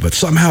for it. But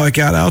somehow it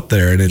got out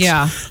there, and it's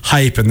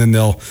hype, and then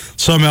they'll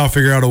somehow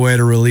figure out a way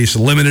to release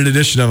a limited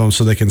edition of them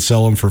so they can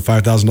sell them for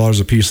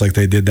 $5,000 a piece, like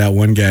they did that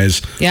one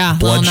guy's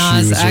blood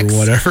shoes or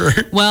whatever.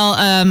 Well,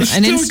 an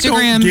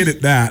Instagram don't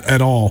get that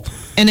at all.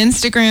 An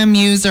Instagram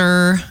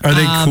user. Are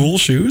they cool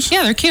shoes?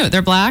 Yeah, they're cute.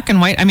 They're black and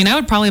white. I mean, I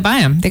would probably buy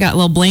them. They got a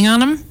little bling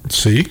on them.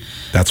 See,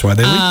 that's why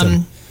they leaked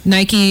them.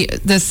 Nike.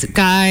 This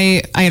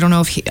guy, I don't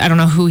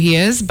know who he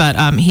is, but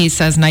he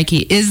says Nike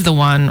is the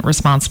one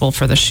responsible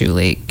for the shoe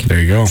leak. There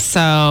you go.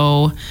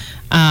 So,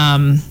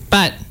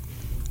 but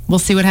we'll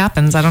see what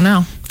happens. I don't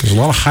know. There's a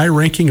lot of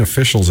high-ranking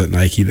officials at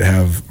Nike that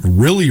have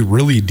really,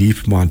 really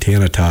deep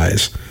Montana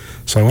ties.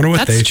 So I wonder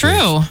what they think.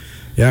 That's true.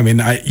 Yeah, I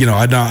mean, I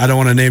don't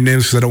want to name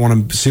names because I don't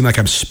want to seem like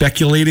I'm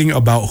speculating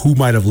about who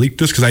might have leaked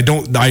this because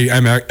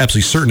I'm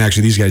absolutely certain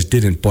actually these guys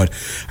didn't, but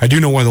I do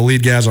know one of the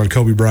lead guys on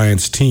Kobe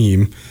Bryant's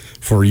team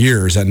for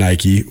years at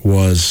Nike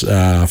was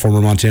a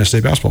former Montana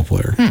State basketball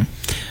player.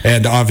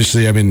 And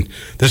obviously, I mean,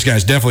 this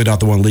guy's definitely not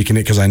the one leaking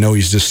it because I know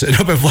he's just sitting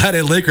up at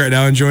Flathead Lake right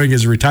now enjoying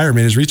his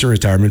recent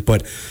retirement.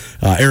 But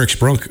Eric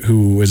Sprunk,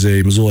 who is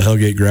a Missoula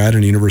Hellgate grad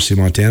and University of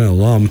Montana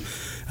alum,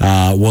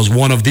 was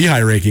one of the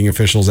high-ranking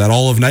officials at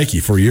all of Nike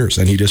for years,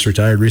 and he just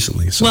retired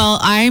recently. So. Well,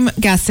 I'm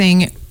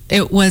guessing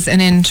it was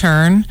an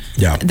intern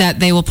that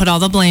they will put all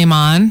the blame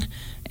on.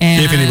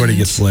 And if anybody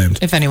gets blamed.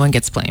 If anyone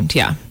gets blamed,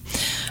 yeah.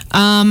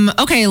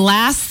 Okay,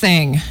 last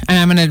thing, and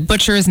I'm going to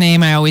butcher his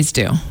name. I always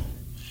do.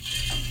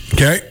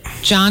 Okay.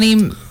 Johnny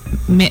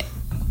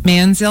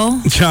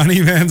Manziel. Johnny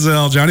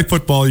Manziel. Johnny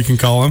Football, you can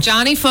call him.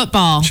 Johnny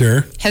Football.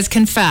 Sure. Has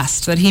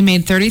confessed that he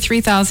made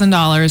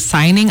 $33,000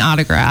 signing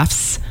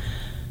autographs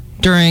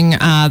during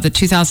the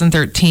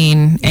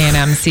 2013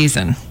 A&M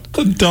season.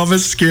 The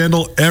dumbest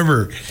scandal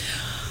ever.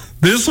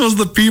 This was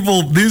the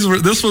people. This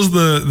was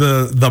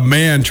the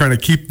man trying to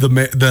keep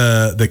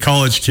the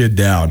college kid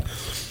down.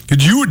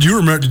 Did you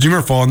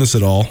remember following this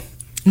at all?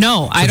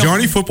 No, I don't.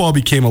 Johnny Football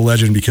became a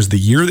legend because the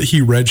year that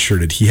he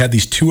redshirted, he had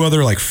these two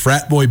other like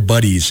frat boy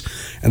buddies,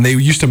 and they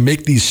used to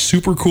make these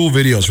super cool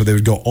videos where they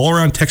would go all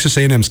around Texas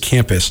A&M's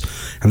campus,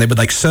 and they would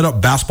like set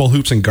up basketball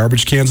hoops and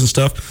garbage cans and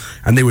stuff,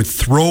 and they would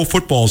throw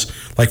footballs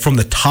like from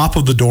the top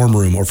of the dorm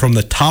room or from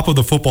the top of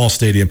the football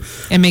stadium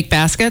and make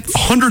baskets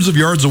hundreds of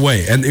yards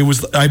away. And it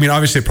was, I mean,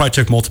 obviously it probably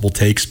took multiple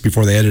takes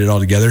before they edited it all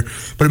together,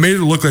 but it made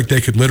it look like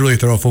they could literally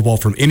throw a football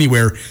from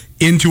anywhere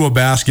into a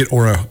basket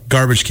or a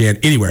garbage can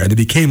anywhere, and it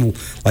became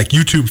like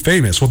YouTube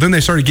famous. Well, then they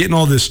started getting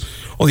all these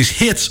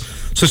hits,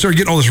 so they started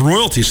getting all this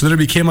royalty. So then it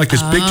became like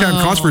this big time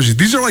controversy.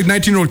 These are like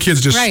 19-year-old kids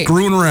just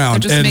screwing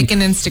around. They're just making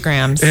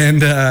Instagrams.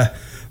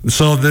 And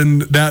so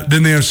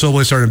then they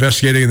slowly started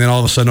investigating, and then all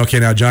of a sudden, okay,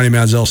 now Johnny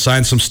Manziel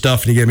signed some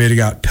stuff, and he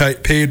got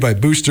paid by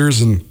boosters.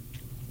 And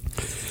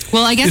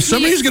well, I guess if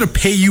somebody's going to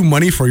pay you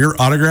money for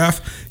your autograph,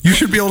 you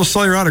should be able to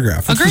sell your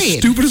autograph. That's the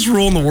stupidest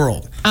rule in the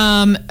world.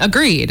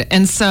 Agreed.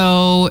 And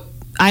so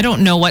I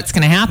don't know what's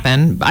going to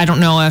happen. I don't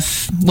know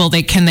if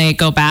can they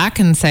go back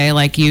and say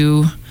like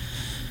you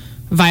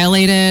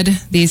violated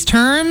these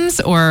terms,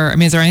 or I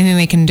mean, is there anything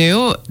they can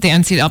do, the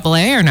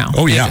NCAA, or no?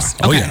 Oh yeah,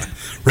 oh yeah.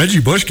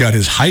 Reggie Bush got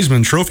his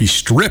Heisman Trophy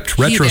stripped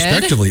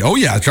retrospectively. Did? Oh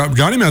yeah,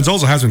 Johnny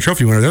Manziel's a Heisman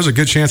Trophy winner. There's a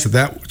good chance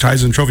that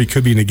Heisman Trophy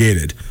could be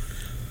negated.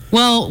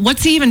 Well,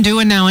 what's he even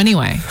doing now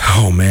anyway?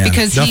 Oh man,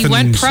 because he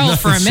went pro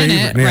for a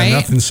minute, right?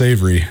 Nothing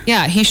savory.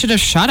 Yeah, he should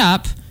have shut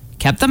up,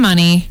 kept the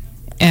money.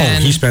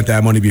 And he spent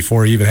that money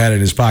before he even had it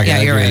in his pocket.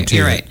 Yeah, you're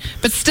right.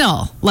 But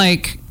still,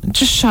 like,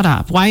 just shut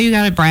up. Why you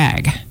got to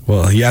brag?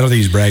 Well, I don't think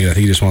he's bragging. I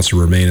think he just wants to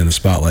remain in the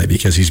spotlight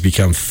because he's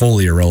become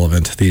fully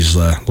irrelevant these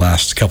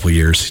last couple of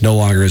years. No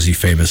longer is he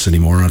famous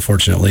anymore,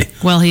 unfortunately.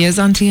 Well, he is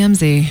on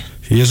TMZ.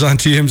 He is on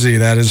TMZ,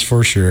 that is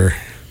for sure.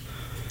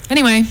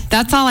 Anyway,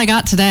 that's all I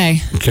got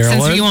today. Caroline?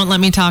 Since you won't let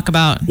me talk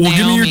about Naomi.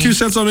 Give me your 2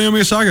 cents on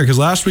Naomi Osaka, because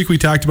last week we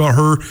talked about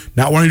her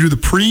not wanting to do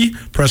the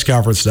pre-press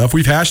conference stuff.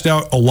 We've hashed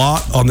out a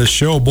lot on this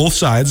show, both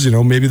sides,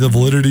 maybe the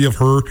validity of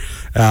her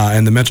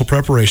and the mental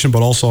preparation,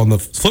 but also on the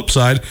flip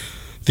side,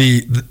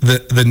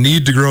 the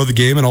need to grow the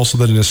game and also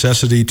the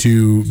necessity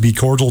to be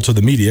cordial to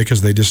the media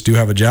because they just do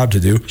have a job to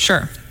do.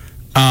 Sure.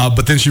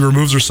 But then she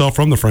removes herself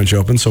from the French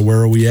Open, so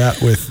where are we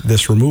at with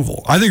this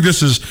removal? I think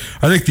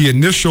the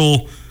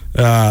initial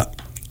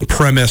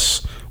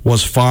premise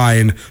was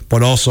fine,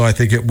 but also I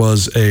think it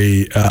was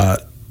a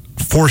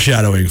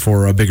foreshadowing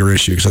for a bigger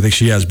issue because I think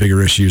she has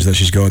bigger issues that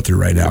she's going through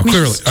right now.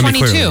 She's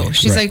 22.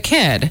 She's a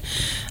kid.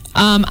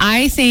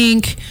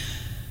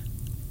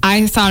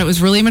 I thought it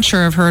was really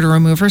mature of her to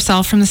remove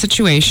herself from the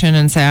situation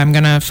and say, I'm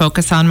going to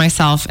focus on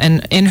myself.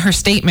 And in her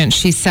statement,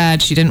 she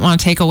said she didn't want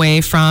to take away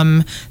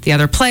from the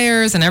other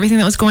players and everything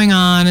that was going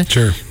on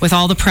with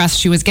all the press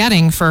she was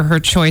getting for her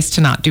choice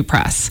to not do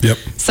press. Yep.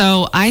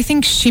 So I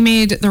think she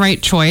made the right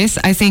choice.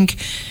 I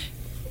think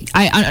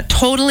I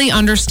totally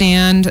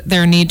understand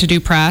their need to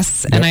do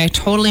press, and I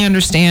totally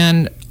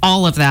understand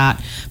all of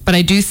that. But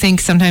I do think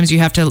sometimes you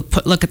have to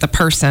look at the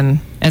person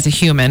as a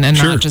human and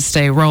not just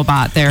a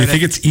robot there. Do you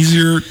think it's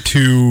easier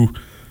to,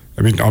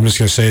 I mean, I'm just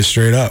going to say it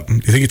straight up. Do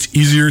you think it's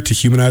easier to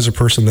humanize a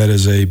person that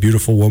is a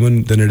beautiful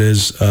woman than it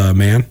is a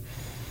man?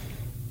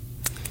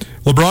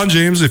 LeBron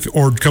James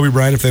or Kobe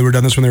Bryant, if they were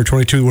done this when they were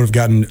 22, would have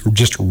gotten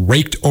just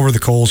raked over the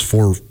coals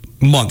for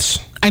months.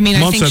 I mean,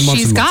 I think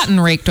she's gotten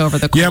raked over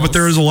the coals. Yeah, but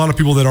there is a lot of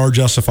people that are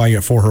justifying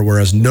it for her,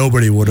 whereas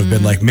nobody would have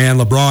been like, man,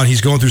 LeBron,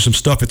 he's going through some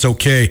stuff. It's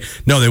okay.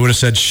 No, they would have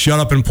said, shut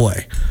up and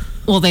play.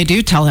 Well, they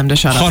do tell him to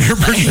shut up.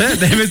 100%.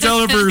 They've been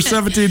telling him for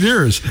 17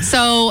 years.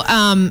 So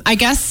I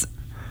guess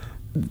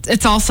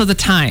it's also the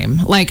time.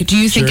 Like, do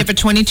you think if a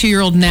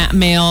 22-year-old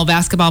male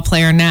basketball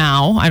player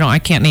now, I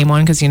can't name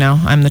one because,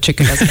 I'm the chick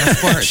who doesn't know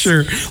sports.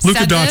 Sure.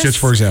 Luka Doncic,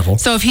 for example.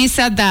 So if he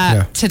said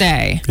that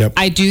today,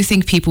 I do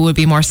think people would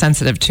be more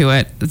sensitive to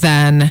it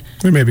than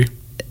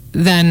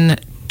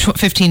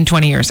 15,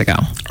 20 years ago.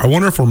 I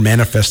wonder if we're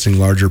manifesting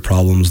larger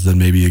problems than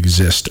maybe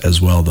exist as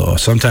well, though.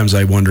 Sometimes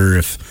I wonder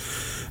if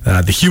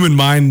the human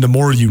mind, the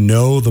more you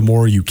know, the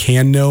more you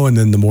can know, and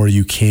then the more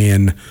you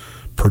can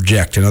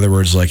project. In other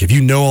words, like if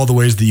you know all the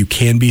ways that you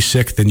can be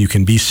sick, then you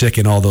can be sick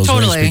in all those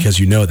ways because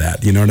you know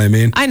that. You know what I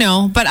mean? I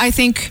know, but I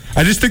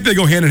just think they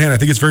go hand in hand. I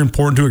think it's very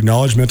important to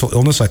acknowledge mental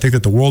illness. I think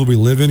that the world we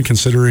live in,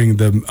 considering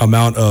the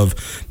amount of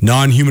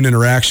non-human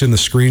interaction, the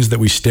screens that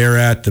we stare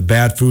at, the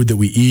bad food that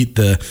we eat,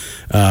 the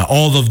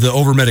all of the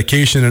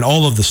over-medication and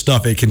all of the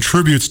stuff, it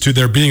contributes to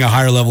there being a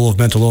higher level of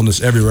mental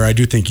illness everywhere. I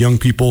do think young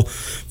people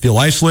feel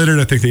isolated.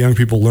 I think that young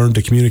people learn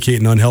to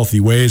communicate in unhealthy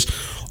ways.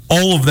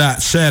 All of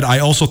that said, I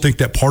also think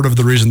that part of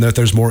the reason that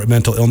there's more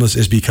mental illness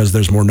is because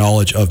there's more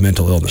knowledge of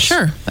mental illness.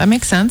 Sure, that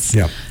makes sense.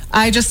 Yeah.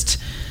 I just,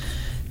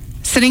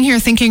 sitting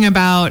here thinking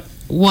about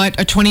what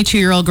a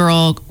 22-year-old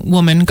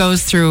woman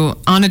goes through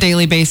on a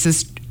daily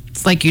basis,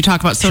 like you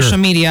talk about social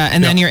media,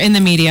 and then you're in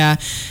the media.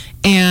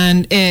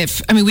 And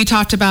we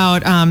talked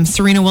about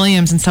Serena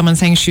Williams and someone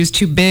saying she was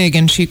too big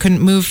and she couldn't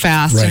move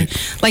fast. Right.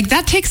 And, like,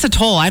 that takes a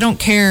toll. I don't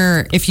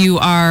care if you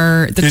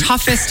are the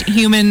toughest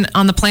human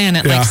on the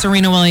planet, like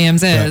Serena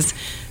Williams is.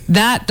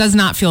 That does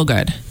not feel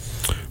good.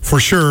 For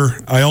sure.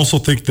 I also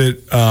think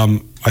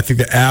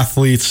that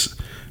athletes,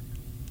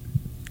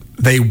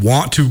 they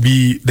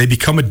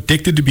become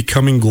addicted to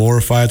becoming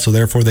glorified, so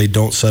therefore they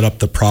don't set up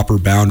the proper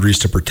boundaries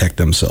to protect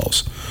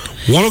themselves.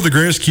 One of the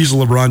greatest keys of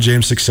LeBron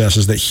James' success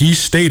is that he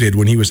stated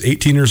when he was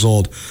 18 years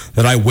old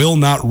that I will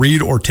not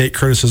read or take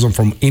criticism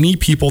from any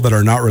people that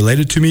are not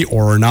related to me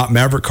or are not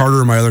Maverick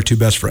Carter or my other two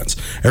best friends.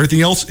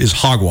 Everything else is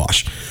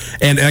hogwash.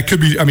 And that could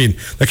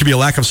be a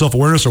lack of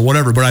self-awareness or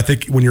whatever, but I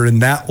think when you're in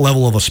that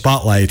level of a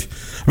spotlight,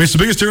 it's the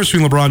biggest difference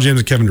between LeBron James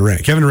and Kevin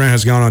Durant. Kevin Durant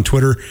has gone on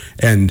Twitter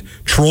and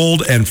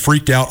trolled and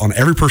freaked out on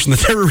every person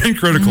that's ever been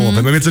critical of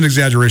him. It's an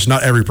exaggeration,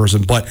 not every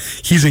person, but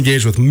he's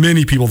engaged with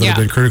many people that have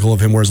been critical of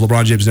him, whereas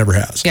LeBron James never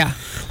has. Yeah.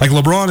 Like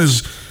LeBron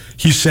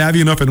he's savvy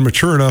enough and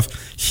mature enough.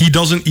 He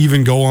doesn't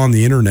even go on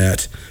the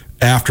internet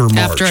after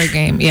March. After a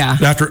game,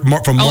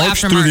 From March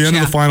through the end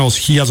of the finals,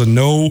 he has a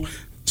no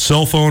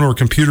cell phone or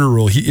computer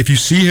rule. If you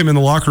see him in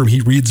the locker room,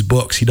 he reads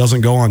books. He doesn't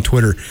go on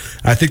Twitter.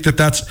 I think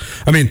that's,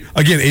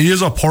 again, it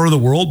is a part of the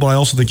world, but I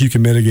also think you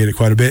can mitigate it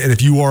quite a bit. And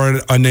if you are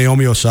a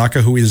Naomi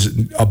Osaka, who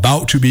is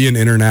about to be an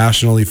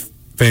internationally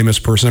famous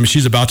person,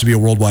 she's about to be a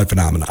worldwide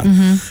phenomenon.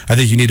 I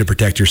think you need to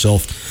protect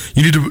yourself.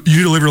 You need to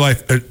live your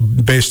life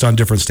based on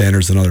different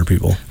standards than other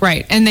people.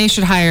 Right. And they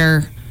should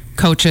hire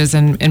coaches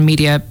and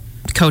media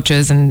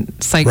coaches and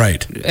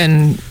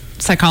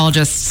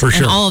psychologists for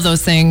sure. And all of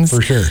those things.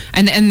 For sure.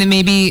 And then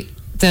maybe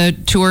the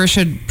tour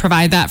should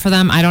provide that for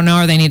them. I don't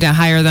know, or they need to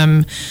hire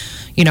them,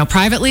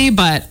 privately,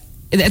 but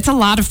it's a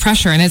lot of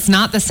pressure, and it's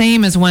not the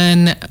same as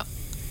when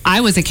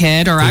I was a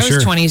kid or I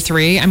was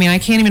 23. I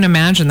can't even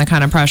imagine the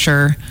kind of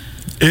pressure.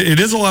 It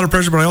is a lot of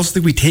pressure, but I also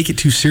think we take it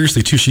too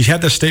seriously too. She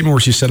had this statement where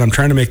she said, I'm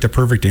trying to make the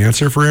perfect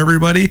answer for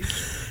everybody.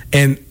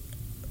 And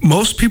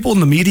most people in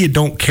the media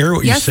don't care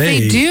what you say.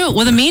 Yes, they do.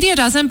 Well, the media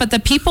doesn't, but the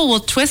people will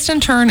twist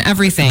and turn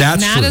everything.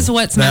 That's and that true. Is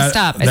what's messed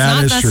up. It's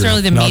not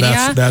necessarily the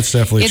media. That's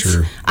definitely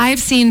true. I've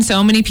seen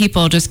so many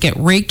people just get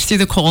raked through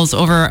the coals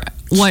over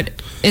what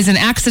is an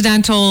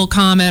accidental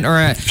comment or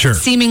a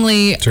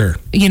seemingly,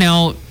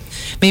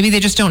 maybe they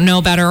just don't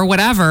know better or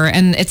whatever.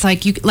 And it's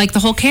like the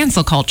whole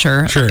cancel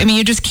culture. Sure.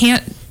 You just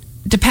can't,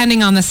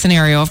 depending on the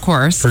scenario, of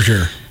course. For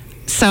sure.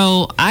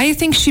 So I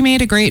think she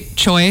made a great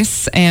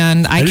choice,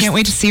 and I can't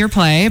wait to see her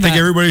play. I think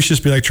everybody should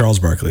just be like Charles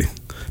Barkley.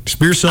 Just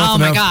be yourself. Oh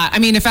my God.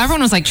 If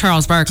everyone was like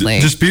Charles Barkley.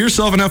 Just be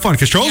yourself and have fun.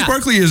 Because Charles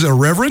Barkley is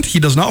irreverent. He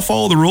does not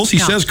follow the rules. He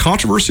says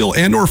controversial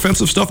and or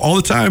offensive stuff all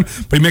the time,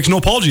 but he makes no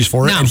apologies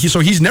for it. No. And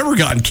he's never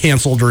gotten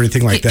canceled or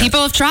anything like that.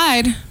 People have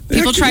tried.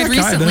 People tried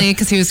recently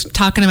because he was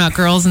talking about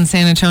girls in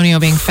San Antonio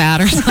being fat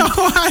or something.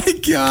 Oh my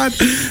God.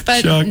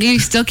 But you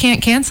still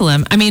can't cancel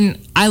him.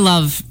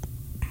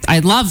 I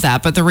love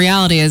that, but the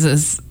reality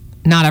is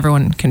not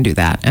everyone can do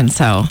that. And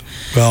so,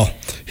 well,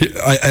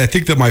 I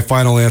think that my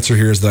final answer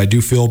here is that I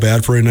do feel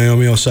bad for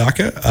Naomi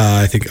Osaka.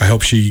 I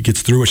hope she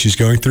gets through what she's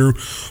going through.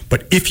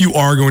 But if you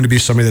are going to be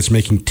somebody that's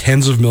making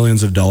tens of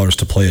millions of dollars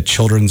to play a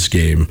children's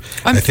game,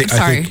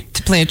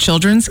 to play a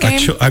children's game?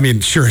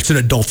 Sure, it's an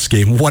adult's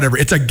game, whatever.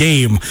 It's a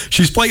game.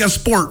 She's playing a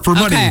sport for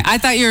money. Okay, I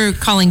thought you were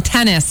calling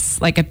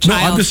tennis like a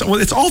child. No,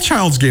 it's all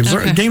child's games.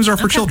 Okay. Games are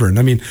for children.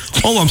 I mean,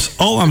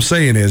 all I'm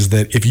saying is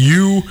that if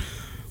you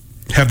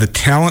have the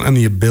talent and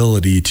the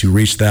ability to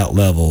reach that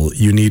level,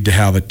 you need to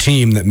have a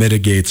team that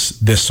mitigates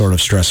this sort of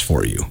stress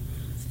for you.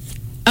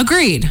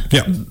 Agreed.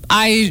 Yeah.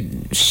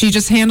 She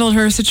just handled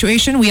her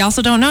situation. We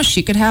also don't know.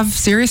 She could have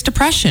serious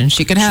depression.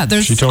 She could have.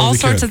 There's totally all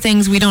sorts could. of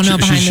things we don't know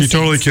behind the scenes. She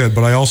totally could.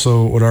 But I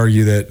also would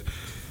argue that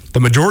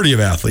the majority of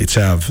athletes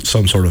have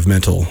some sort of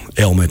mental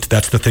ailment.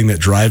 That's the thing that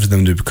drives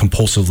them to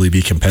compulsively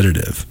be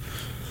competitive.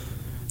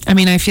 I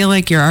mean, I feel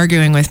like you're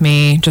arguing with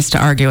me just to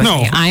argue with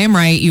me. I am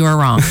right. You are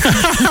wrong.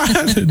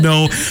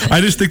 No, I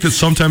just think that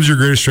sometimes your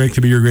greatest strength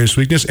can be your greatest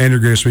weakness, and your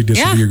greatest weakness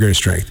can be your greatest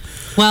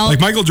strength. Well, like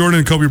Michael Jordan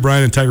and Kobe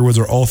Bryant and Tiger Woods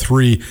are all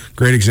three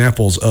great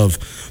examples of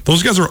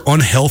those guys are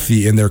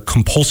unhealthy in their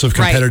compulsive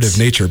competitive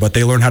nature, but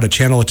they learn how to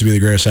channel it to be the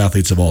greatest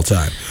athletes of all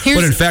time.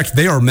 But in fact,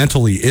 they are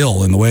mentally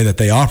ill in the way that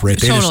they operate.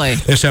 They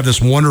just have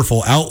this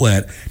wonderful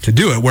outlet to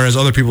do it, whereas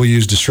other people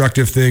use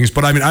destructive things.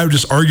 But I mean, I would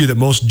just argue that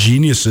most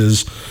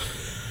geniuses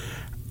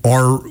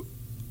are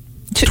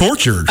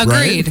tortured.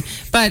 Agreed.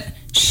 Right? But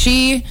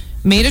she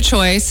made a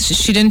choice.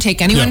 She didn't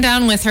take anyone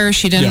down with her.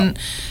 She didn't,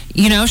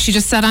 she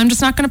just said, I'm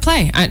just not going to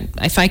play.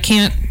 If I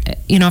can't,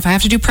 if I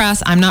have to do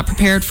press, I'm not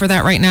prepared for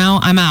that right now.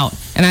 I'm out.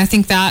 And I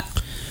think that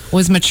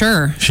was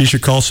mature. She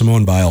should call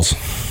Simone Biles.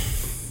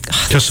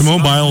 Because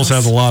Simone Biles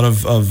has a lot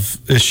of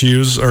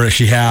issues, or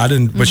she had,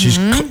 but she's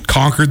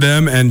conquered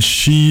them, and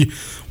she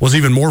was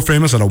even more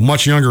famous at a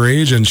much younger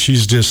age, and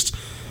she's just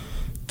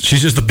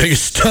the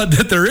biggest stud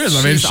that there is.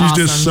 I mean, she's awesome.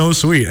 Just so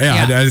sweet.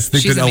 Yeah, I just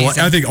think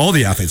I think all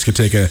the athletes could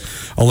take a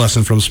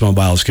lesson from Simone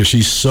Biles because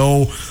she's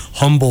so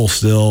humble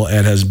still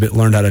and has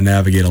learned how to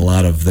navigate a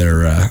lot of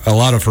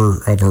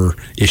her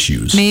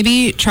issues.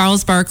 Maybe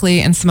Charles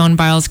Barkley and Simone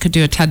Biles could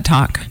do a TED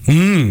Talk.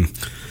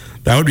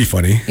 That would be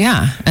funny.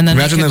 Yeah, and then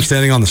imagine them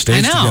standing on the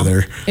stage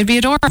together. It'd be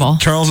adorable.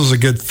 Charles is a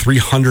good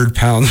 300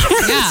 pounds.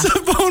 Yeah,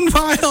 Simone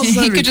Biles.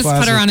 He could just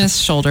put her on his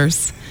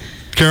shoulders.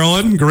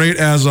 Carolyn, great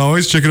as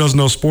always. Chicken Doesn't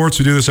Know Sports.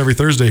 We do this every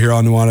Thursday here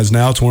on Nuanez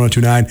Now. It's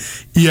 102.9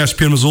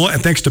 ESPN Missoula.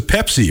 And thanks to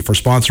Pepsi for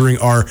sponsoring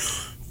our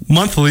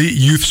monthly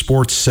youth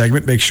sports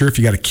segment. Make sure if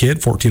you got a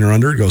kid, 14 or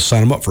under, go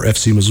sign them up for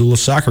FC Missoula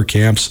soccer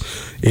camps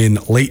in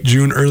late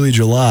June, early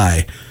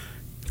July.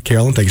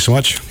 Carolyn, thank you so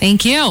much.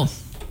 Thank you.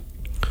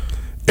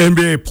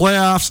 NBA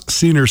playoffs,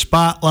 senior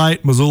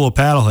spotlight, Missoula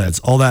Paddleheads.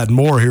 All that and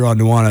more here on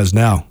Nuanez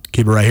Now.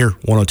 Keep it right here,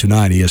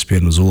 102.9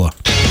 ESPN Missoula.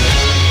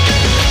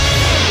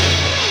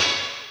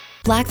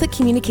 Blackfoot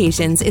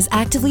Communications is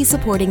actively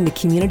supporting the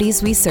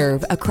communities we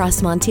serve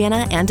across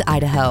Montana and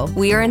Idaho.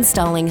 We are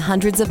installing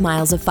hundreds of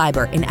miles of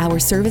fiber in our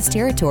service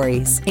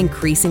territories,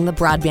 increasing the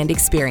broadband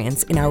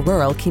experience in our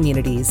rural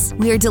communities.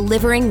 We are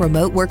delivering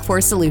remote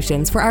workforce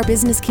solutions for our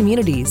business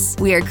communities.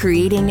 We are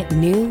creating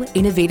new,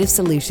 innovative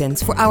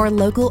solutions for our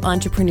local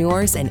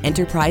entrepreneurs and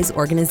enterprise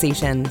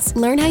organizations.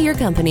 Learn how your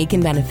company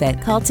can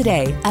benefit. Call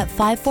today at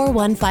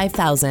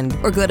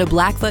 541-5000 or go to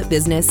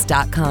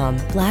blackfootbusiness.com.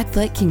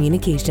 Blackfoot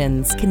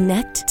Communications. Connect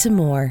to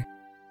more.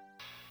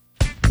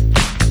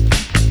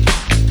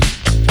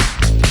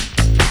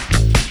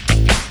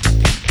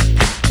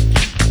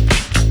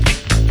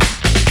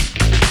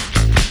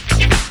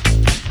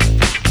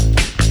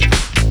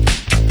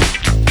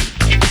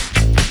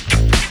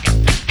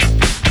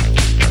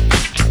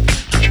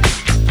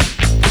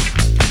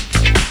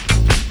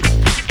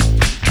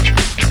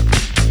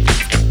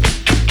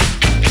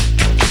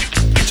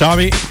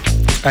 Tommy,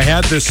 I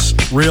had this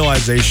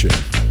realization.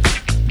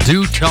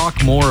 Do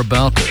talk more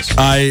about this.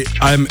 I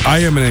am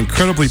an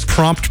incredibly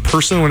prompt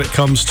person when it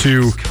comes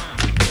to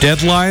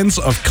deadlines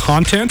of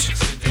content.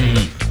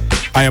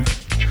 I am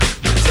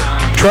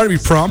trying to be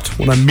prompt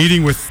when I'm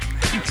meeting with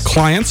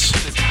clients.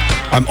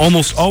 I'm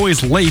almost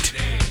always late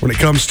when it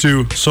comes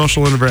to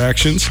social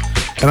interactions,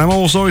 and I'm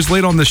almost always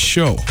late on this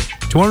show.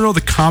 Do you want to know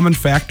the common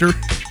factor?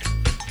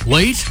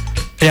 Late?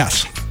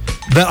 Yes.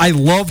 That I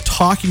love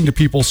talking to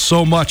people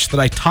so much that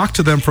I talk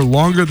to them for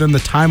longer than the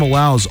time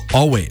allows,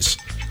 always.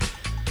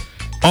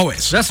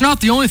 Always. That's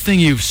not the only thing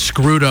you've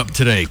screwed up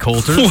today,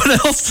 Coulter.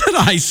 What else did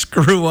I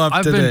screw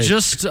up today?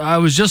 I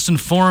was just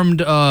informed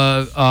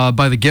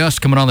by the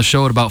guest coming on the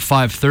show at about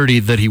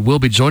 5:30 that he will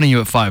be joining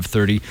you at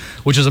 5:30,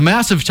 which is a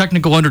massive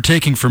technical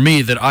undertaking for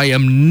me that I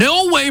am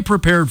no way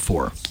prepared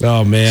for.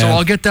 Oh, man. So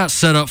I'll get that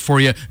set up for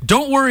you.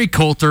 Don't worry,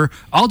 Coulter.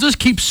 I'll just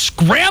keep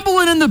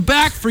scrambling in the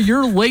back for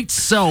your late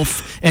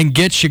self and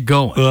get you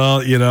going.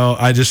 Well,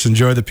 I just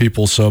enjoy the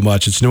people so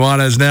much. It's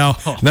Nuanez Now,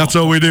 and that's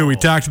what we do. We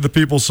talk to the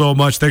people so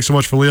much. Thanks so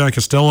much for Leon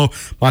Costello,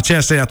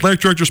 Montana State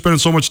Athletic Director, spending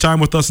so much time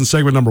with us in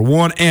segment number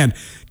 1, and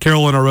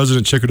Carolyn, our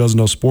resident chick who doesn't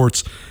know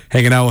sports,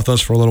 hanging out with us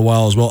for a little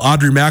while as well.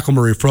 Audrey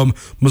McElmurray from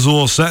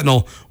Missoula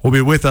Sentinel will be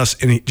with us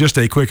in just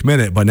a quick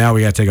minute, but now we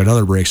got to take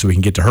another break so we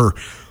can get to her.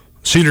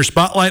 Senior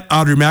Spotlight,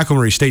 Audrey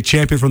McElmurray, state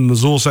champion from the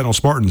Missoula Sentinel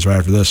Spartans, right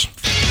after this.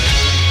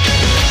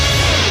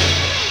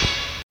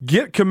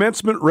 Get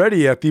commencement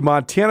ready at the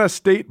Montana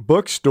State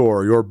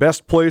Bookstore, your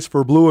best place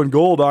for blue and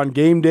gold on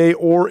game day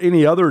or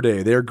any other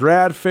day. Their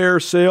grad fair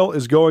sale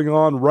is going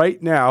on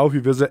right now if you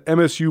visit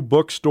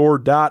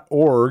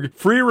msubookstore.org.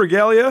 Free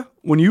regalia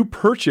when you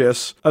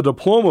purchase a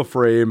diploma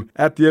frame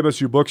at the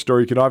MSU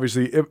Bookstore. You can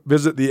obviously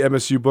visit the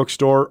MSU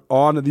Bookstore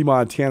on the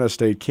Montana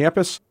State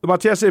campus. The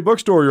Montana State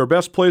Bookstore, your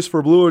best place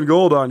for blue and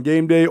gold on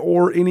game day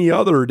or any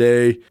other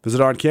day. Visit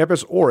on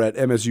campus or at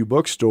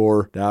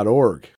msubookstore.org.